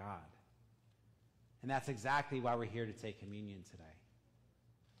changed by God. And that's exactly why we're here to take communion today.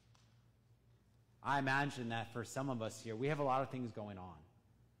 I imagine that for some of us here, we have a lot of things going on.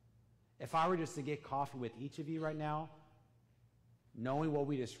 If I were just to get coffee with each of you right now, knowing what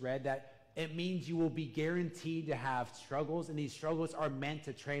we just read, that it means you will be guaranteed to have struggles, and these struggles are meant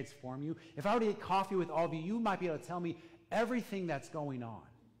to transform you. If I were to get coffee with all of you, you might be able to tell me everything that's going on.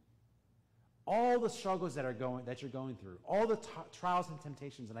 All the struggles that you're going through, all the trials and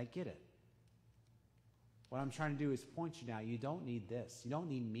temptations, and I get it. What I'm trying to do is point you now. You don't need this. You don't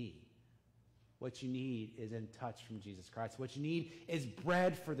need me. What you need is in touch from Jesus Christ. What you need is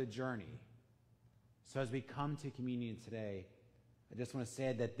bread for the journey. So as we come to communion today, I just want to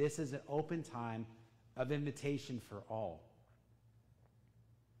say that this is an open time of invitation for all.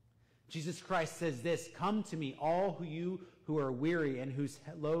 Jesus Christ says this, "Come to me, all you who are weary and whose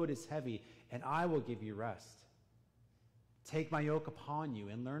load is heavy, and I will give you rest. Take my yoke upon you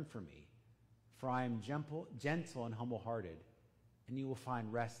and learn from me, for I am gentle and humble-hearted, and you will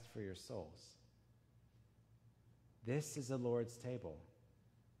find rest for your souls." This is the Lord's table.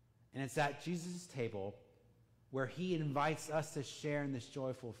 And it's at Jesus' table where he invites us to share in this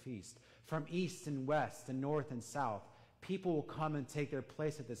joyful feast. From east and west and north and south, people will come and take their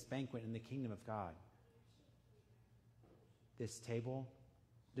place at this banquet in the kingdom of God. This table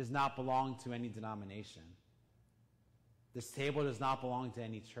does not belong to any denomination. This table does not belong to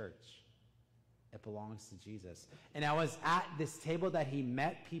any church. It belongs to Jesus. And it was at this table that he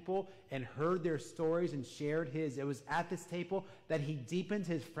met people and heard their stories and shared his. It was at this table that he deepened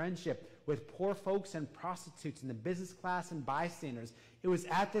his friendship with poor folks and prostitutes in the business class and bystanders. It was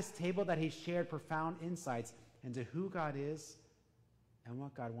at this table that he shared profound insights into who God is and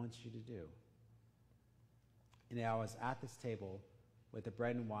what God wants you to do. And it was at this table with the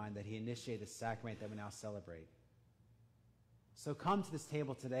bread and wine that he initiated the sacrament that we now celebrate. So come to this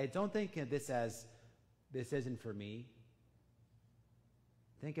table today. Don't think of this as, this isn't for me.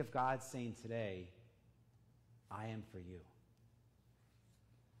 Think of God saying today, I am for you.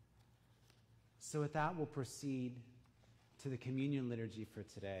 So with that, we'll proceed to the communion liturgy for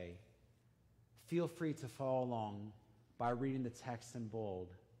today. Feel free to follow along by reading the text in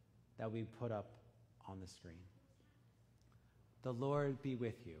bold that we put up on the screen. The Lord be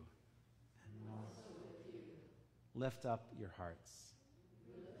with you. And also with you. Lift up your hearts.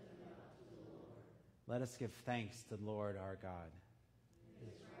 We lift them up to the Lord. Let us give thanks to the Lord our God. It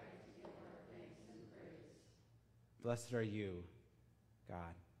is right to give our thanks and praise. Blessed are you,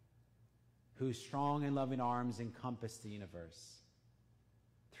 God, whose strong and loving arms encompass the universe.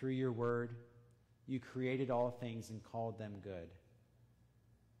 Through your word, you created all things and called them good.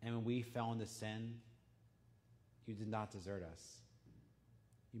 And when we fell into sin, you did not desert us.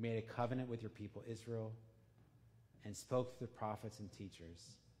 You made a covenant with your people Israel and spoke to the prophets and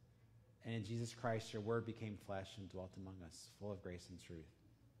teachers. And in Jesus Christ, your word became flesh and dwelt among us, full of grace and truth.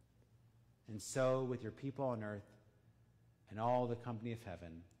 And so, with your people on earth and all the company of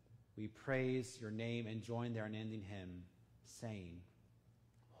heaven, we praise your name and join their unending hymn, saying,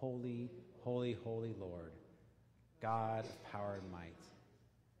 Holy, holy, holy Lord, God of power and might.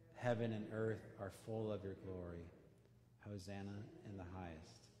 Heaven and earth are full of your glory. Hosanna in the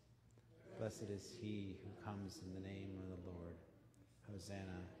highest. Blessed is he who comes in the name of the Lord.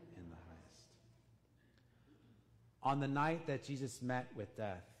 Hosanna in the highest. On the night that Jesus met with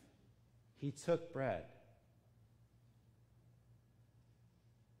death, he took bread.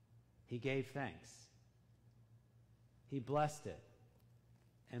 He gave thanks. He blessed it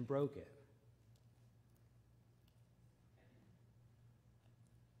and broke it.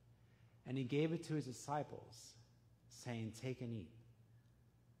 And he gave it to his disciples, saying, Take and eat.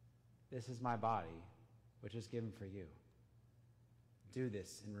 This is my body, which is given for you. Do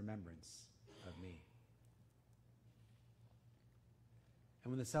this in remembrance of me.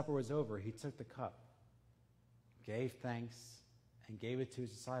 And when the supper was over, he took the cup, gave thanks, and gave it to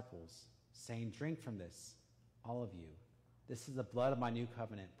his disciples, saying, Drink from this, all of you. This is the blood of my new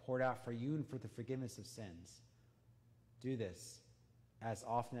covenant, poured out for you and for the forgiveness of sins. Do this as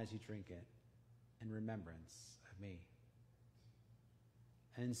often as you drink it in remembrance of me.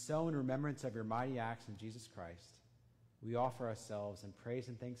 And so, in remembrance of your mighty acts in Jesus Christ, we offer ourselves in praise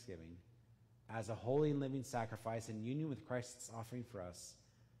and thanksgiving as a holy and living sacrifice in union with Christ's offering for us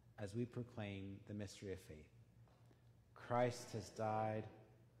as we proclaim the mystery of faith. Christ has died,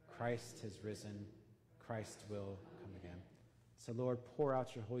 Christ has risen, Christ will come again. So, Lord, pour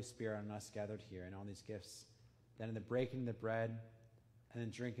out your Holy Spirit on us gathered here and on these gifts, that in the breaking of the bread and the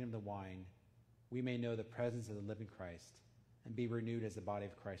drinking of the wine, we may know the presence of the living Christ and be renewed as the body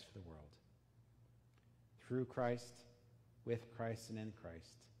of Christ for the world. Through Christ, with Christ, and in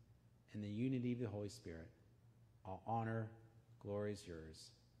Christ, in the unity of the Holy Spirit, all honor, glory is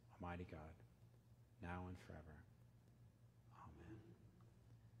yours, Almighty God, now and forever. Amen.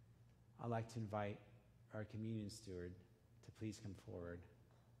 I'd like to invite our communion steward to please come forward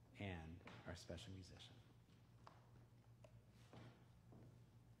and our special musician.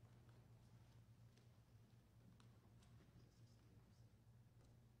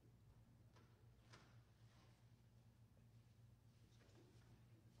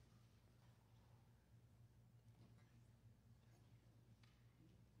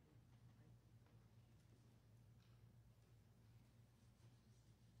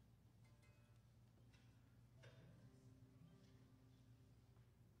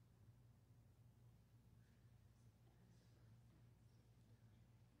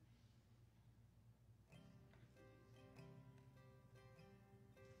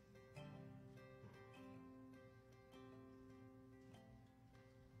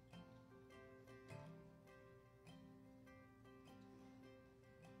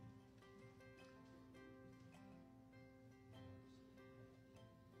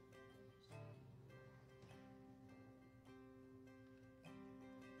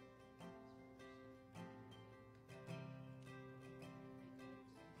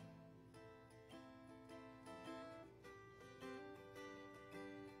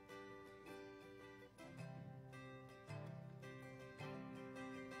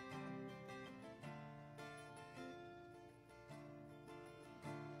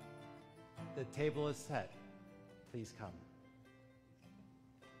 The table is set. Please come.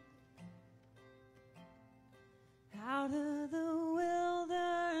 Out of the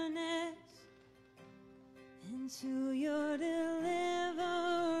wilderness into your deliverance,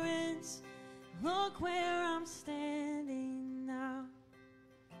 look where I'm standing now.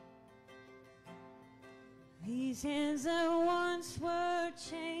 These hands that once were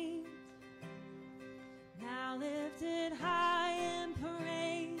chained, now lifted high in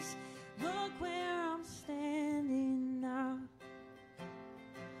praise. Look where I'm standing now.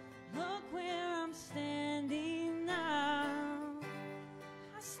 Look where I'm standing now.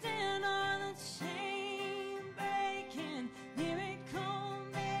 I stand on a chain breaking, miracle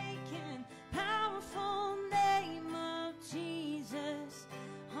making, powerful name of Jesus.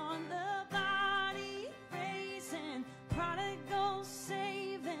 On the body raising, prodigal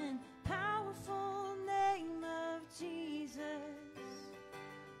saving, powerful name of Jesus.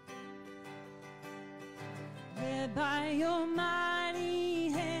 Led by your mighty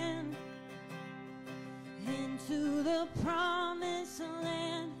hand into the promised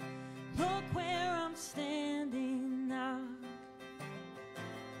land. Look where I'm standing now.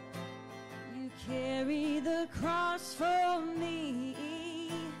 You carry the cross for me.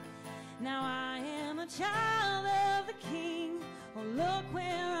 Now I am a child of the King. Oh, look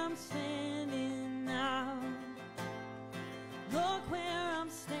where I'm standing now. Look where I'm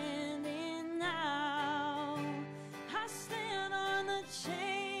standing now. I stand on the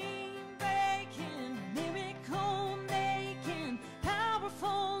chain breaking, miracle making,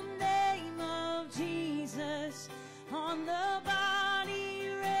 powerful name of Jesus. On the body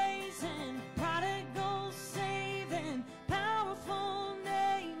raising, prodigal saving, powerful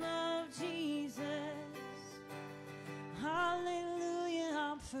name of Jesus. Hallelujah,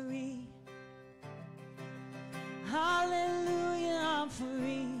 I'm free. Hallelujah, I'm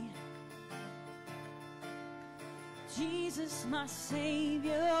free. Jesus, my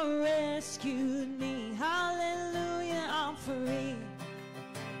Savior, rescued me. Hallelujah, I'm free.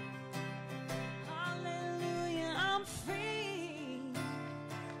 Hallelujah, I'm free.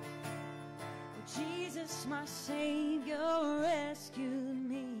 Jesus, my Savior, rescued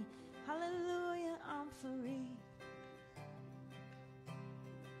me. Hallelujah, I'm free.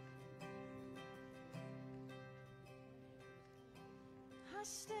 I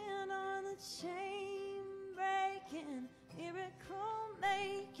stand on the chain breaking, miracle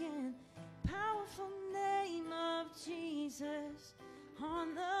making, powerful name of Jesus.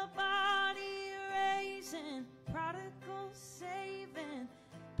 On the body raising, prodigal saving,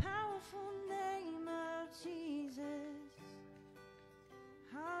 powerful name of Jesus.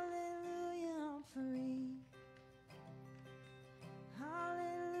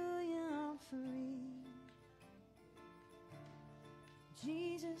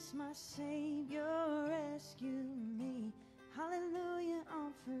 Jesus, my Savior, rescue me. Hallelujah,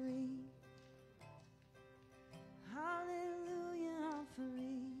 I'm free. Hallelujah, I'm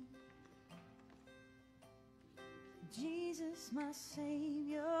free. Jesus, my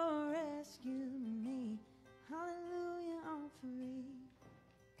Savior, rescue me. Hallelujah, I'm free.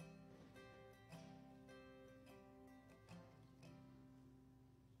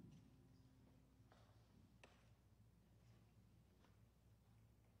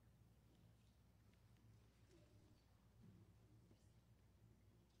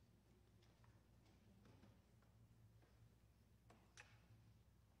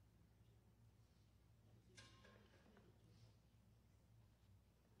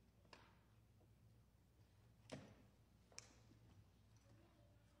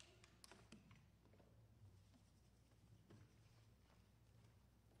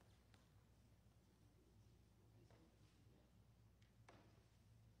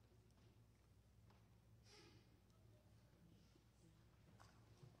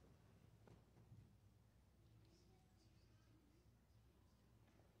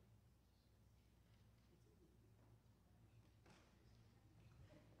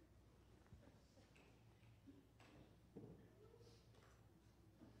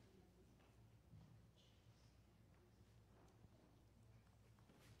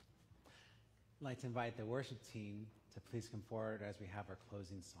 I'd like to invite the worship team to please come forward as we have our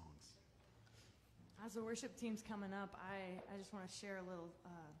closing songs. As the worship team's coming up, I just want to share a little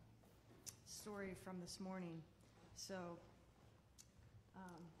story from this morning. So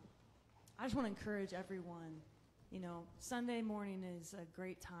I just want to encourage everyone. You know, Sunday morning is a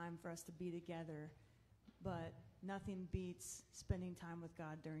great time for us to be together, but nothing beats spending time with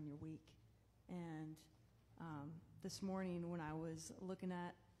God during your week. And this morning when I was looking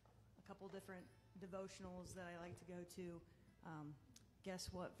at a couple different devotionals that I like to go to, guess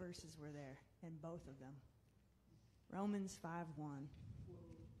what verses were there in both of them? Romans 5:1.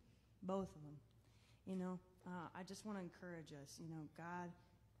 Both of them. You know, I just want to encourage us. You know, God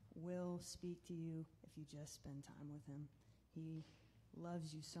will speak to you if you just spend time with him. He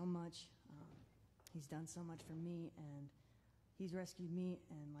loves you so much. He's done so much for me, and he's rescued me.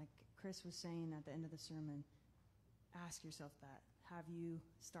 And like Chris was saying at the end of the sermon, ask yourself that. Have you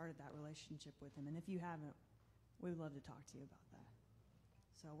started that relationship with him? And if you haven't, we'd love to talk to you about that.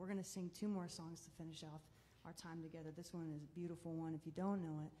 So we're going to sing 2 more songs to finish off our time together. This one is a beautiful one. If you don't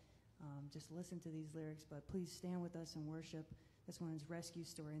know it, just listen to these lyrics, but please stand with us and worship. This one is Rescue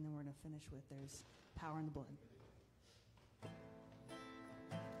Story, and then we're going to finish with There's Power in the Blood.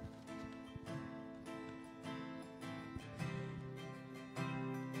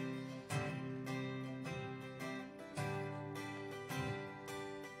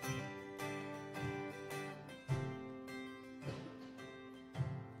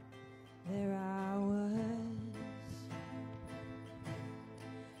 There I was,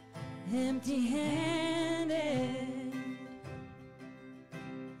 empty-handed,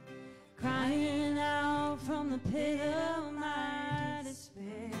 crying out from the pit of my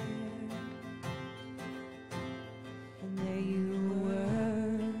despair. And there you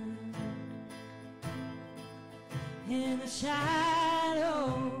were, in the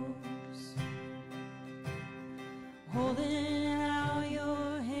shadows, holding out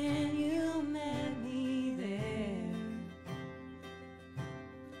your hand. You met me there.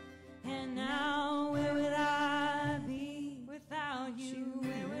 And now where would I be without you?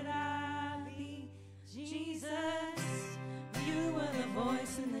 Where would I be? Jesus, you were the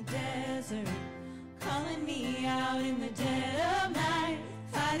voice in the desert, calling me out in the dead of night,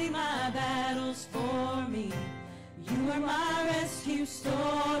 fighting my battles for me. You were my rescue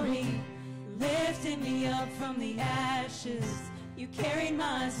story, lifting me up from the ashes. You carried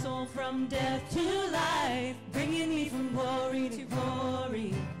my soul from death to life, bringing me from glory to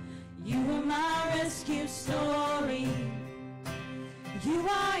glory. You are my rescue story. You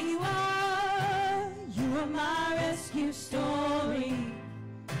are, you are, you are my rescue story.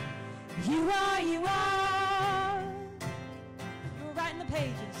 You are, you are. You were writing the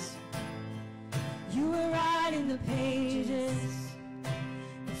pages. You were writing the pages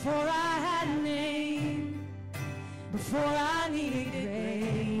before I had a name, before I needed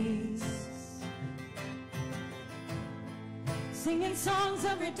grace. Singing songs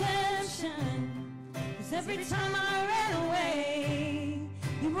of redemption, 'cause every time I ran away,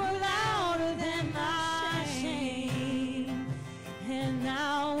 you were louder than my shame. And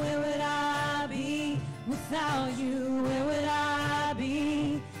now where would I be without you? Where would I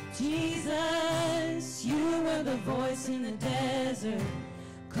be? Jesus, you were the voice in the desert,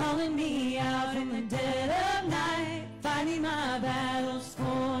 calling me out in the dead of night, fighting my battles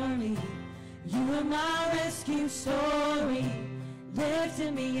for me. You are my rescue story,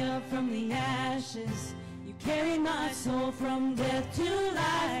 lifting me up from the ashes. You carried my soul from death to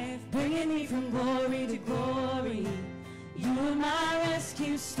life, bringing me from glory to glory. You are my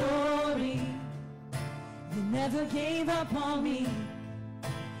rescue story. You never gave up on me.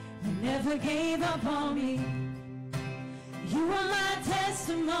 You never gave up on me. You are my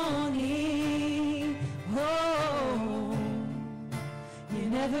testimony. Oh, you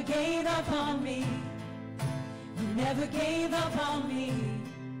never gave up on me. You never gave up on me.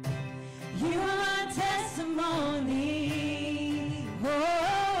 You are my testimony.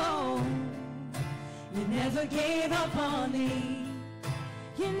 Oh, you never gave up on me.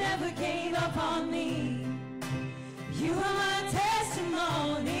 You never gave up on me. You are my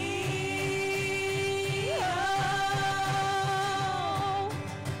testimony. Oh,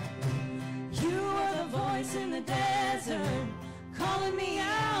 you are the voice in the desert, calling me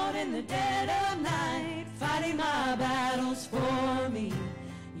out in the dead of night, fighting my battles for me.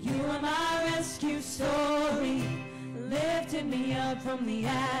 You are my rescue story, lifting me up from the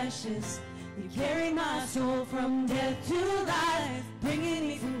ashes. You carried my soul from death to life, bringing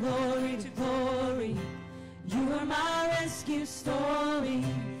me from glory to glory. You are my rescue story.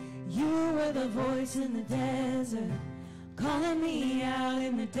 You were the voice in the desert, calling me out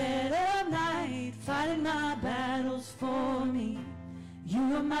in the dead of night, fighting my battles for me.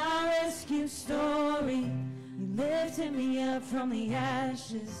 You are my rescue story. You lifted me up from the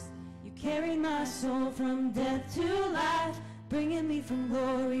ashes. You carried my soul from death to life, bringing me from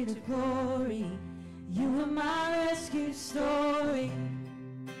glory to glory. You are my rescue story.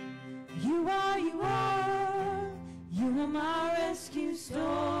 You are, you are, you are my rescue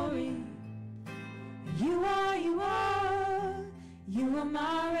story. You are, you are, you are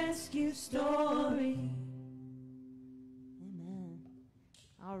my rescue story. Amen.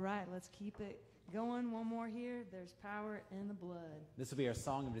 All right, let's keep it going. One more here. There's power in the blood. This will be our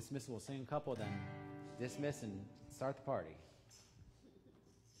song of dismissal. We'll sing a couple, then dismiss and start the party.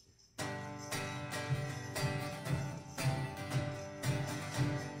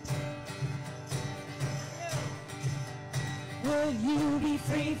 Will you be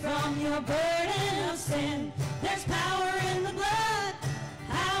free from your burden of sin? There's power in the blood,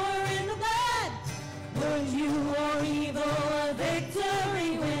 power in the blood. Will you or evil a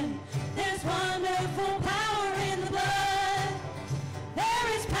victory win? There's wonderful power in the blood. There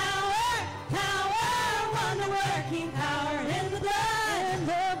is power, power, wonder-working power in the blood,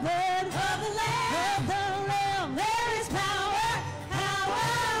 of the Lamb, There is power, power,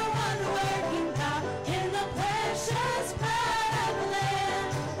 wonder-working power in the precious blood of the Lamb.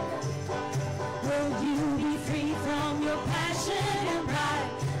 Will you be free from your passion and pride?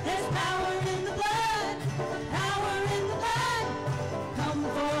 There's power in the blood, power in the blood. Come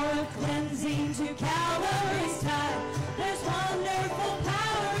for a cleansing to Calvary's tide. There's wonderful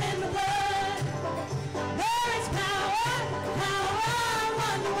power in the blood. There is power, power,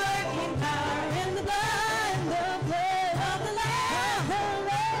 wonder-working power in the blood, of the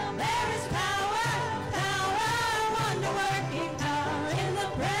Lamb, There is power, power, wonder-working power in the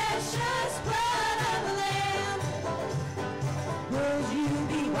precious blood of the Lamb. Will you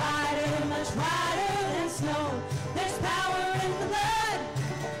be whiter, much whiter than snow? There's power in the blood,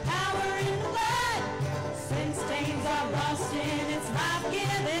 power in the blood. Sin stains are lost in its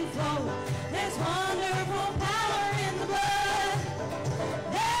life-giving flow. There's wonderful power in the blood.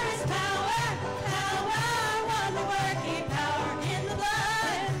 There is power, power, wonder-working power in the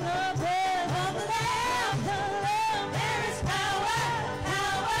blood, of the Lamb, There is power,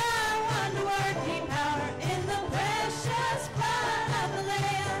 power, wonder-working power in the precious blood of the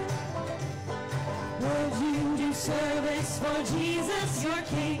Lamb. Would you do service for Jesus, your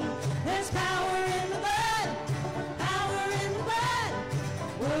King? There's power in the blood, power in the blood.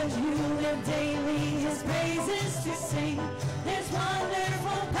 Would you live daily his praises to sing? There's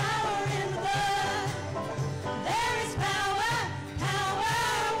wonderful power in the blood. There is power, power,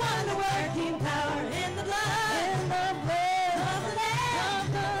 wonder-working power in the blood, of the Lamb,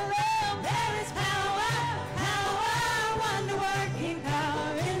 There is power, power, wonder-working power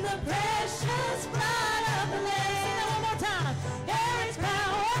in the precious blood of the Lamb. Sing that one more time. There is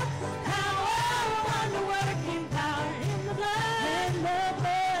power, power, wonder-working power in the blood,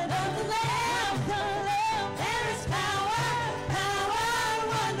 of the Lamb, There is power, power,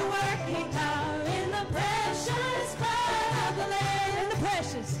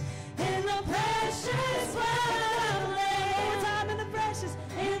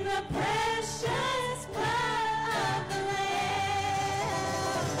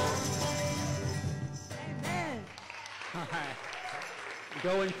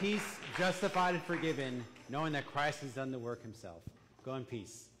 Go in peace, justified and forgiven, knowing that Christ has done the work himself. Go in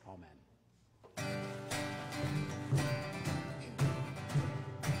peace. Amen.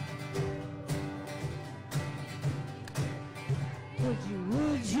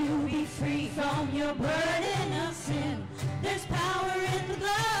 Would you be free from your burden?